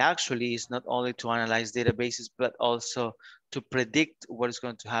 And actually it's not only to analyze databases, but also to predict what is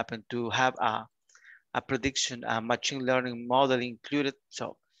going to happen, to have a prediction, a machine learning model included.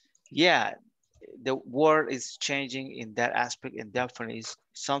 So yeah, the world is changing in that aspect, and definitely is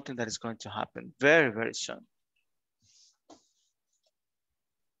something that is going to happen very, very soon.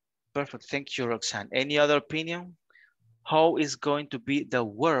 Perfect. Thank you, Roxanne. Any other opinion? How is going to be the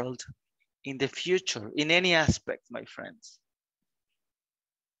world in the future in any aspect, my friends?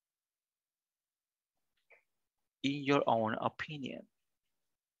 In your own opinion.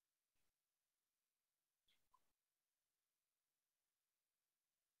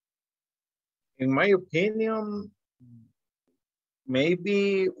 In my opinion,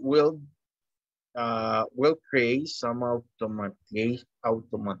 maybe we'll create some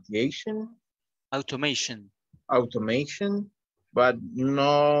automation, but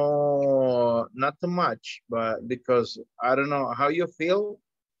no, not too much. But because I don't know how you feel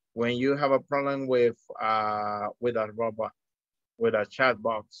when you have a problem with a robot, with a chat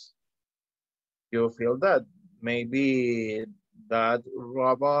box. You feel that maybe that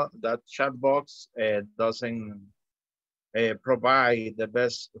robot, that chat box doesn't provide the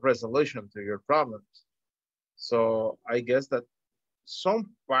best resolution to your problems. So I guess that some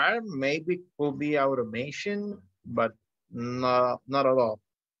part maybe could be automation, but not at all.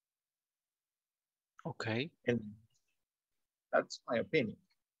 Okay. And that's my opinion.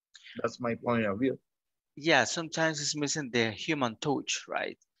 That's my point of view. Yeah, sometimes it's missing the human touch,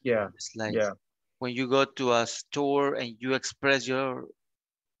 right? Yeah. It's like when you go to a store and you express your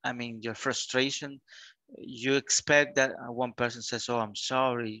frustration, you expect that one person says, "Oh, I'm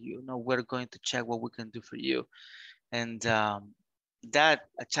sorry, we're going to check what we can do for you." And that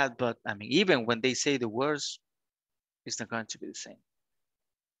a chatbot, even when they say the words, it's not going to be the same.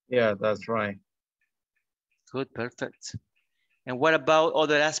 Yeah, that's right. Good, perfect. And what about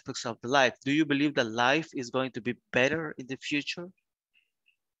other aspects of the life? Do you believe that life is going to be better in the future?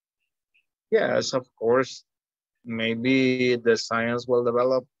 Yes, of course. Maybe the science will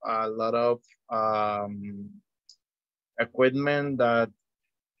develop a lot of equipment that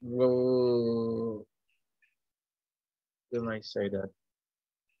will, can I say that?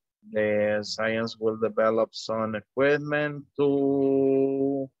 The science will develop some equipment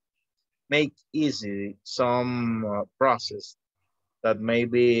to make easy some process that may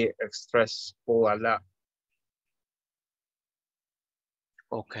be stressful a lot.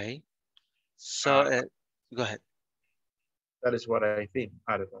 Okay. So go ahead. That is what I think.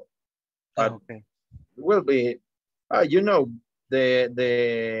 I don't know. But okay. It will be,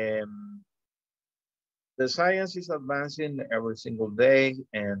 the science is advancing every single day,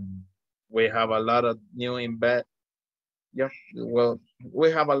 and we have a lot of new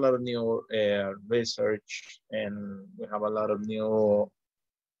we have a lot of new research, and we have a lot of new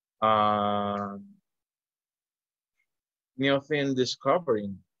thing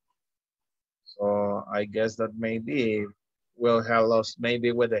discovering. So I guess that maybe will help us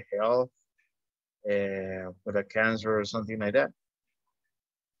maybe with the health, with a cancer or something like that.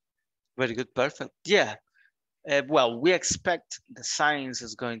 Very good, perfect. Yeah. Well, we expect the science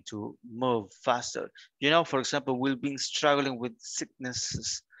is going to move faster. For example, we've been struggling with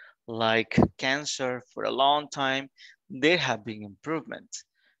sicknesses like cancer for a long time. There have been improvements,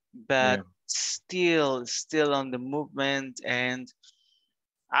 but still on the movement. And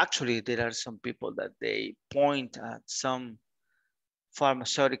actually, there are some people that they point at some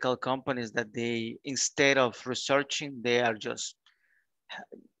pharmaceutical companies that they, instead of researching, they are just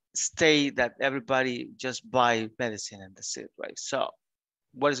stay that everybody just buy medicine and that's it, right? So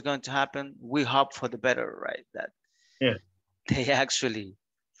what is going to happen? We hope for the better, right? That they actually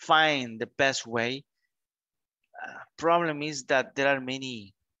find the best way. Problem is that there are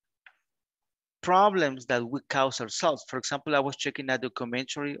many problems that we cause ourselves. For example, I was checking a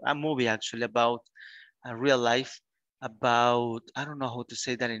documentary, a movie actually, about a real life, about, I don't know how to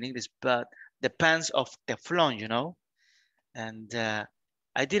say that in English, but the pans of Teflon, and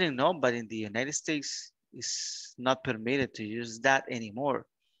I didn't know, but in the United States, it's not permitted to use that anymore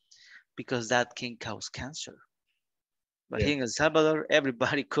because that can cause cancer. But here in El Salvador,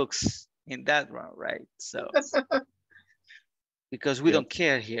 everybody cooks in that one, right? So, because we don't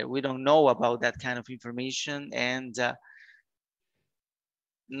care here, we don't know about that kind of information, and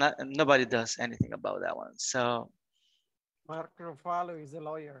nobody does anything about that one. So, Mark Ruffalo is the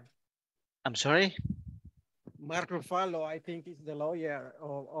lawyer. I'm sorry? Mark Ruffalo, I think, is the lawyer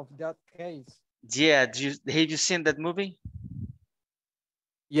of that case. Yeah, have you seen that movie?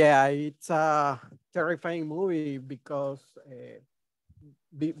 Yeah, it's a terrifying movie because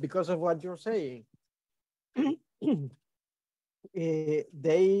of what you're saying.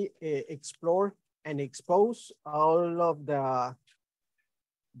 They explore and expose all of the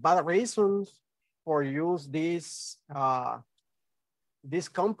bad reasons for use this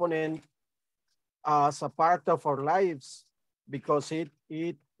component as a part of our lives, because it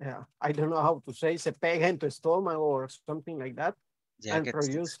I don't know how to say, se pega en tu estómago or something like that, Yeah, and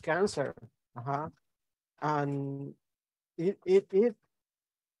produce cancer. And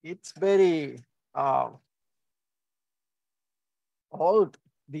it's very old,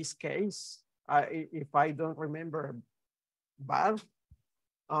 this case, if I don't remember bad.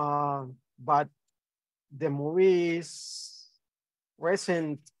 But the movie is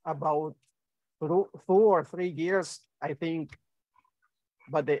recent, about 2 or 3 years, I think.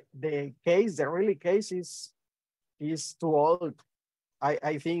 But the really case is too old.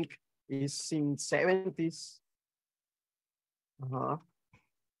 I think it's in 70s.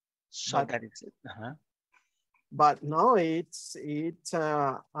 So but, that is it. But no, it's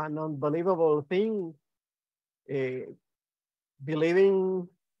an unbelievable thing. Believing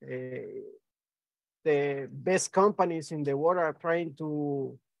the best companies in the world are trying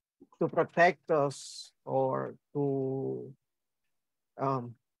to protect us, or to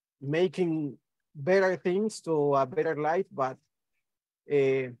making better things to a better life, but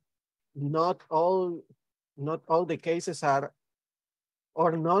not all the cases are,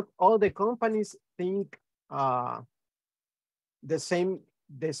 or not all the companies think the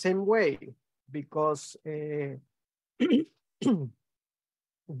same way, because there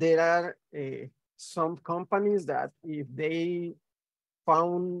are some companies that if they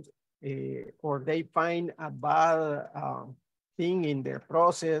found or they find a bad thing in their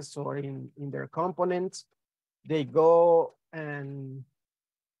process or in their components, they go and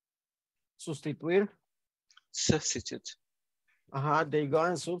substitute. They go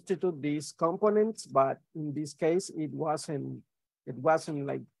and substitute these components, but in this case, it wasn't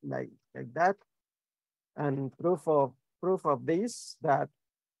like that. And proof of this, that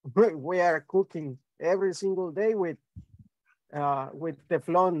we are cooking every single day with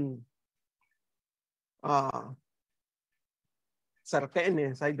Teflon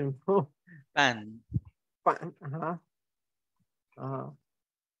sartenes, I don't know. Pan.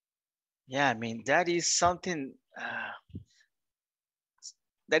 Yeah, I mean, that is something,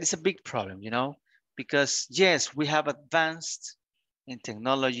 that is a big problem, because yes, we have advanced in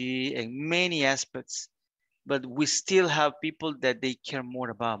technology and many aspects, but we still have people that they care more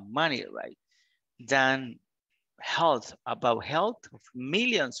about money, right, than health, about health of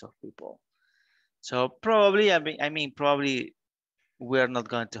millions of people. So probably, I mean, probably we're not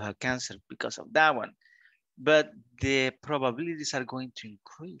going to have cancer because of that one, but the probabilities are going to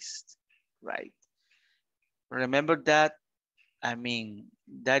increase, right? Remember that, I mean,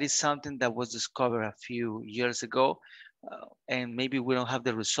 that is something that was discovered a few years ago, and maybe we don't have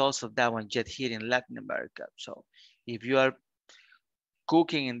the results of that one yet here in Latin America. So if you are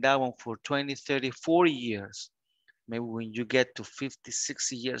cooking in that one for 20, 30, 40 years, maybe when you get to 50,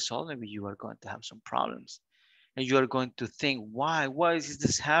 60 years old, maybe you are going to have some problems. And you are going to think, why is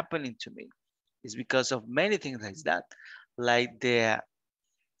this happening to me? It's because of many things like that, like the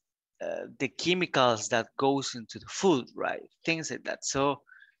chemicals that goes into the food, right? Things like that. So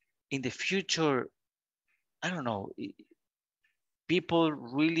in the future, I don't know, people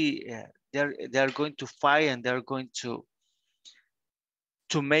really, they're going to fight, and they're going to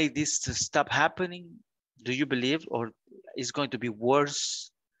make this to stop happening. Do you believe, or it's going to be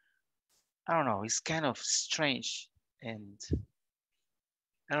worse? I don't know. It's kind of strange, and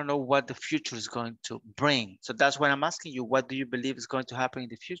I don't know what the future is going to bring. So that's why I'm asking you, what do you believe is going to happen in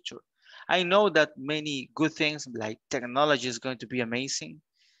the future? I know that many good things like technology is going to be amazing,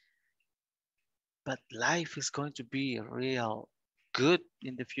 but life is going to be real good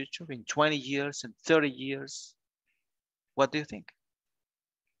in the future, in 20 years and 30 years. What do you think?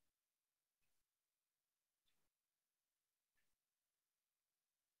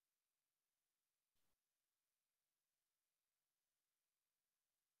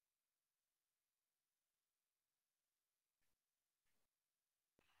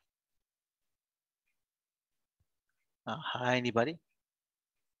 Hi, anybody?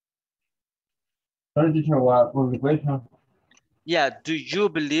 Sorry, teacher, what was the question? Yeah, do you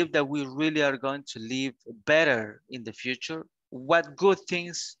believe that we really are going to live better in the future? What good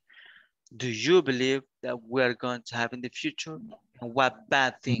things do you believe that we are going to have in the future? And what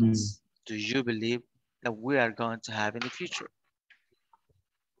bad things do you believe that we are going to have in the future?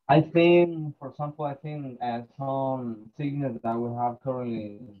 I think, for example, I think some sickness that we have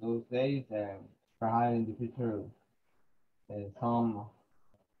currently in those days, and perhaps in the future, some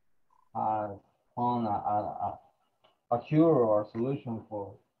has found a cure or solution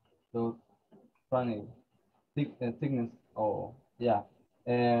for those chronic sickness. Or yeah,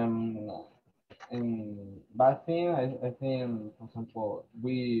 and bad thing, I think, for example,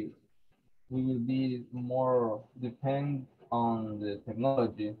 we will be more depend on the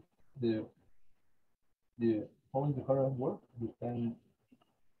technology, the how is the correct word? Depend,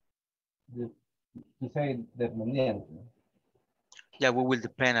 the, to say dependiente. Yeah, we will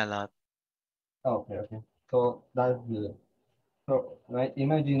depend a lot. Okay, okay. So that's the, so right,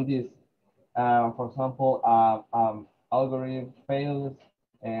 imagine this. For example, algorithm fails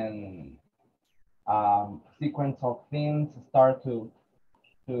and sequence of things start to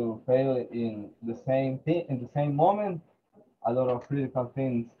fail in the same thing in the same moment. A lot of critical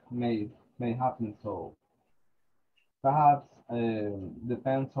things may happen. So perhaps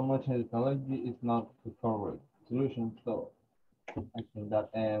depends so much on technology is not the correct solution. So I think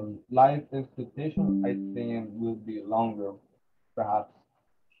that life expectation I think will be longer, perhaps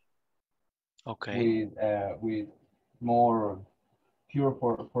Okay. with more cure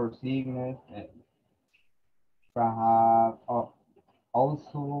for sickness and perhaps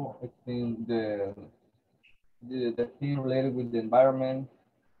also I think the thing related with the environment,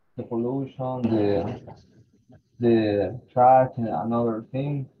 the pollution, the trash and another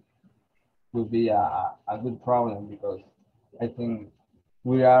thing will be a good problem because I think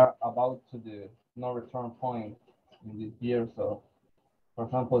we are about to the no return point in this year. So for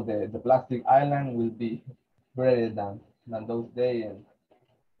example, the plastic island will be greater than those days, and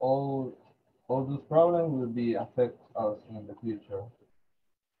all those problems will be affect us in the future.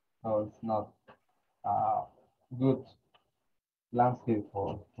 So it's not a good landscape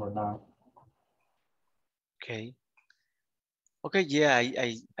for now. Okay. Okay, yeah,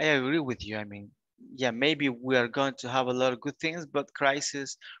 I agree with you. I mean, yeah, maybe we are going to have a lot of good things, but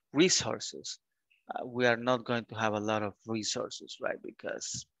crisis resources. We are not going to have a lot of resources, right?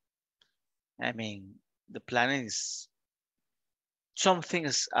 Because, I mean, the planet is, some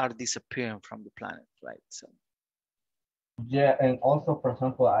things are disappearing from the planet, right? So, Yeah, and also for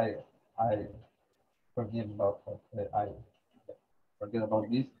example, I forget about I forget about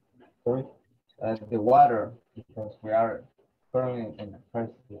this. Sorry, the water because we are currently in a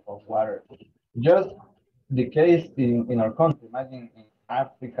crisis of water. Just the case in our country. Imagine in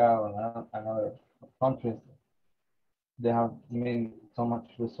Africa or another countries, they have made so much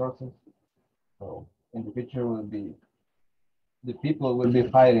resources. So in the future will be the people will be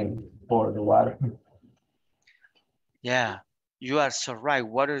fighting for the water. yeah, you are so right.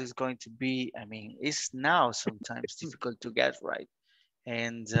 Water is going to be, I mean, it's now sometimes difficult to get, right?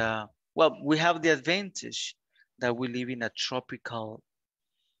 And well, we have the advantage that we live in a tropical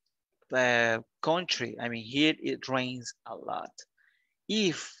country. I mean, here it rains a lot.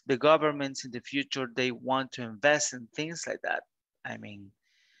 If the governments in the future they want to invest in things like that, I mean,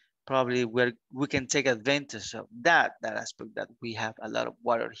 probably we can take advantage of that aspect that we have a lot of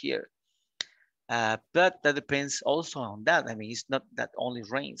water here. But that depends also on that. I mean, it's not that only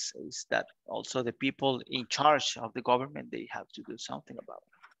rains; it's that also the people in charge of the government they have to do something about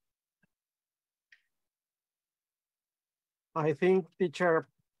it. I think, teacher,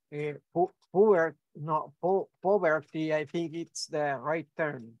 poverty, I think it's the right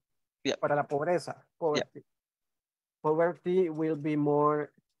term. Yeah. Para la pobreza, poverty. Yeah. Poverty will be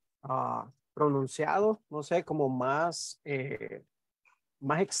more pronunciado, no sé, como más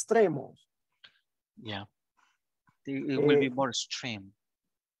extremo. Yeah. It will be more extreme.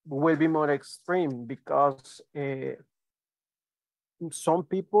 Will be more extreme because some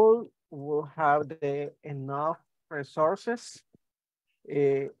people will have the enough resources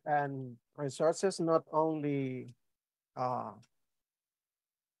and resources not only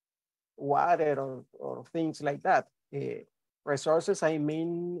water or things like that. Resources, I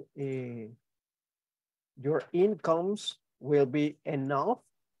mean, your incomes will be enough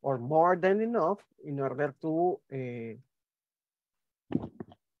or more than enough in order to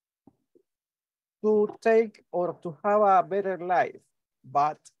take or to have a better life.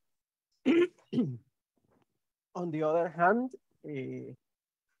 But on the other hand,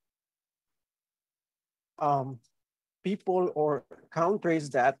 people or countries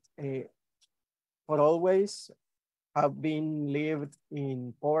that for always have been lived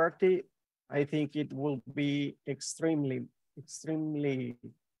in poverty, I think it will be extremely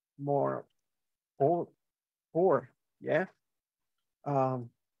more poor, yeah.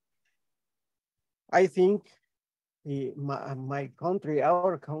 I think my country,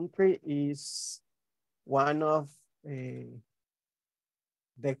 our country is one of the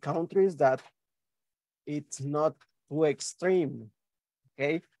countries that it's not too extreme,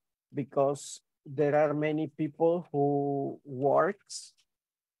 okay? Because there are many people who works,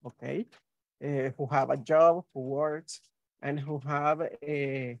 okay? Who have a job, who works, and who have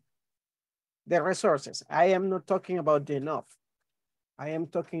the resources. I am not talking about the enough. I am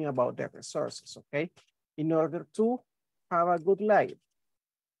talking about the resources, okay? In order to have a good life.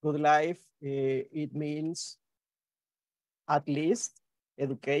 Good life, it means at least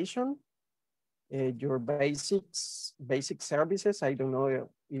education, your basic services. I don't know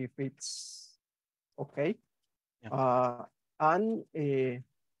if it's okay. Yeah. And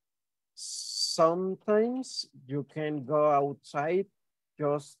sometimes you can go outside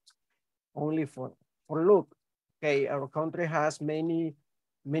just only for look. Okay, our country has many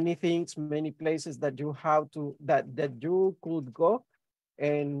things, many places that you have to, that you could go.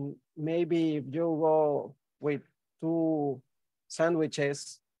 And maybe if you go with 2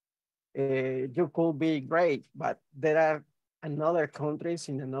 sandwiches, you could be great, but there are another countries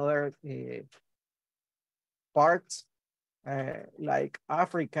in another parts, like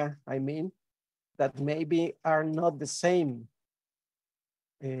Africa, I mean, that maybe are not the same,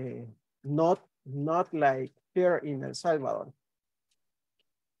 not like here in El Salvador.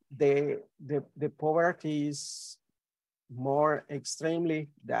 The poverty is more extremely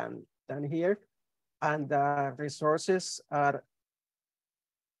than here, and the resources are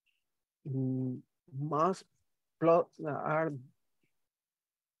más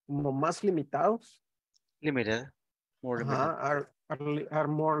limitados. Limited, more limited. Are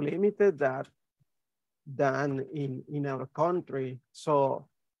more limited than in our country. So,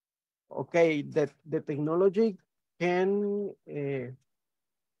 okay, the technology can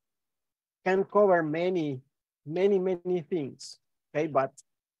cover many things, okay, but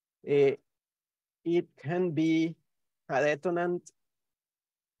it can be a detonant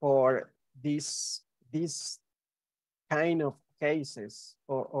for this kind of cases,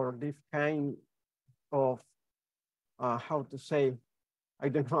 or this kind of how to say, I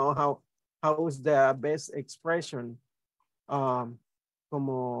don't know how is the best expression,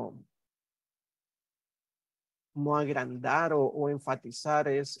 como agrandar o enfatizar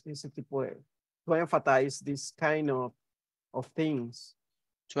ese tipo de, to emphasize this kind of things.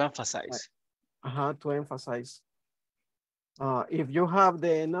 To emphasize. To emphasize. If you have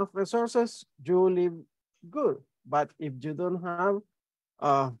the enough resources, you live good. But if you don't have,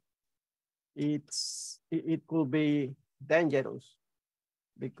 it could be dangerous,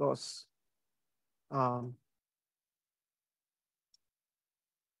 because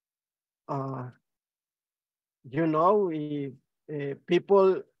you know, if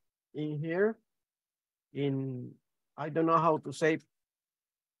people in here, in, I don't know how to say,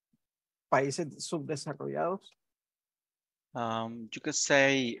 países subdesarrollados. You could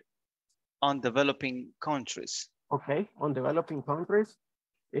say on developing countries. Okay, on developing countries,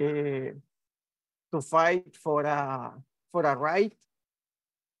 to fight for a right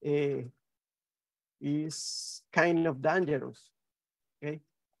is kind of dangerous. Okay,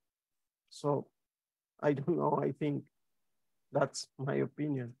 so I don't know. I think that's my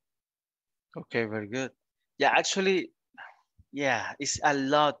opinion. Okay, very good. Yeah, actually, yeah, it's a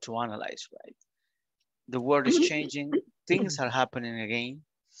lot to analyze, right? The world is changing, things are happening again.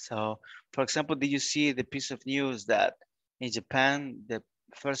 So, for example, did you see the piece of news that in Japan, the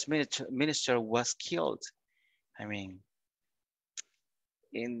first minister was killed? I mean,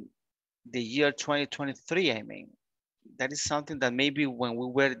 in the year 2023, I mean, that is something that maybe when we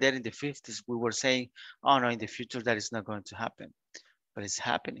were there in the 50s, we were saying, oh no, in the future that is not going to happen, but it's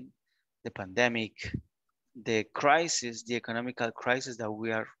happening. The pandemic, the crisis, the economical crisis that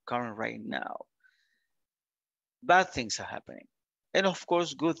we are current right now, bad things are happening. And of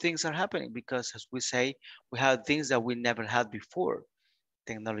course, good things are happening because, as we say, we have things that we never had before.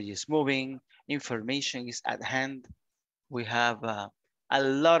 Technology is moving, information is at hand. We have a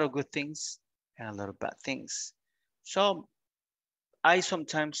lot of good things and a lot of bad things. So I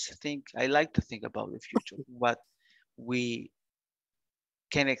sometimes think, I like to think about the future, what we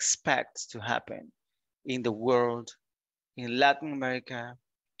can expect to happen in the world, in Latin America,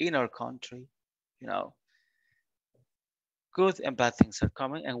 in our country. You know, good and bad things are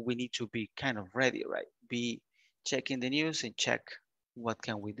coming, and we need to be kind of ready, right? Be checking the news and check what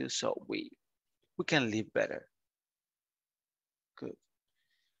can we do so we can live better. Good.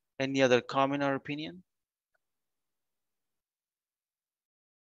 Any other comment or opinion?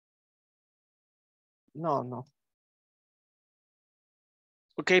 No.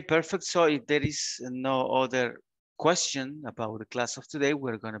 Okay, perfect. So if there is no other question about the class of today,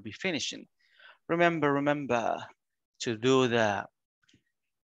 we're going to be finishing. Remember to do the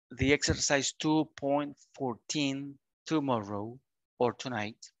exercise 2.14 tomorrow or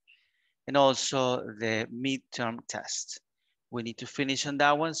tonight, and also the midterm test. We need to finish on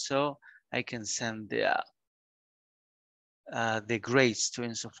that one so I can send the grades to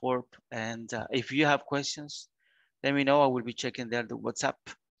INSAFORP. And if you have questions, let me know. I will be checking there the WhatsApp.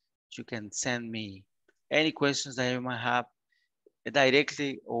 You can send me any questions that you might have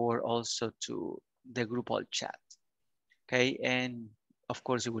directly or also to the group all chat. Okay, and of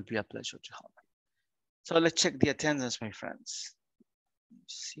course, it will be a pleasure to help. So let's check the attendance, my friends.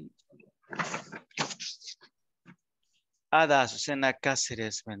 See. Ada Azucena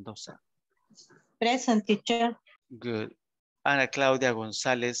Cáceres Mendoza. Present, teacher. Good. Ana Claudia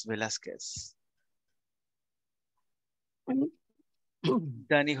González Velázquez.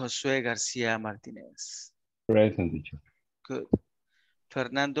 Dani Josué García Martínez. Present, teacher. Good.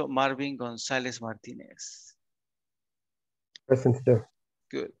 Fernando Marvin González Martínez. Present, teacher.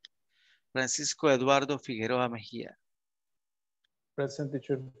 Good. Francisco Eduardo Figueroa Mejía. Present,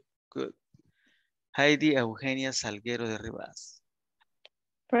 teacher. Good. Heidi Eugenia Salguero de Rivas.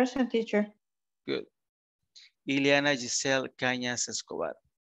 Present, teacher. Good. Ileana Giselle Cañas Escobar.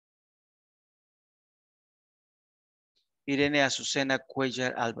 Irene Azucena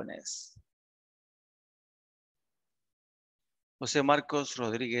Cuellar Albanés. José Marcos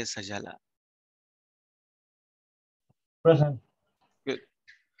Rodríguez Ayala. Present. Good.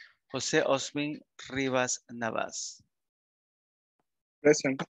 José Osmin Rivas Navas.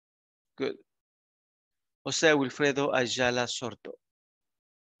 Present. Good. José Wilfredo Ayala Sorto.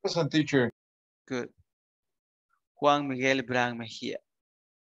 Present, teacher. Good. Juan Miguel Bran Mejía.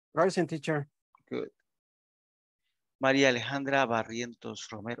 Present, teacher. Good. María Alejandra Barrientos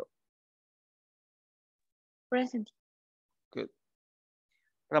Romero. Present. Good.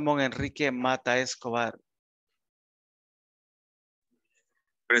 Ramón Enrique Mata Escobar.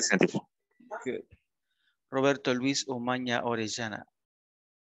 Present. Good. Roberto Luis Umaña Orellana.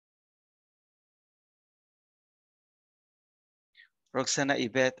 Roxana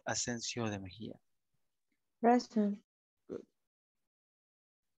Ivette Asensio de Mejía. Present. Good.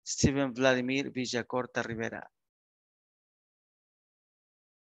 Steven Vladimir Villacorta Rivera.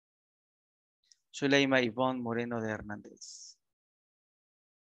 Zuleima Ivonne Moreno de Hernández.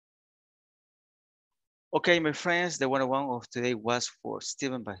 Okay, my friends, the one-on-one of today was for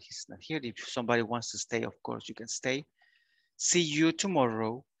Steven, but he's not here. If somebody wants to stay, of course, you can stay. See you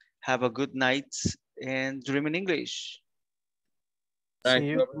tomorrow. Have a good night and dream in English. See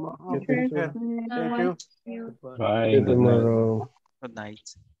you tomorrow. Okay. Thank you. Bye. See you Good night. tomorrow. Good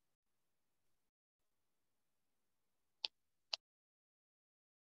night.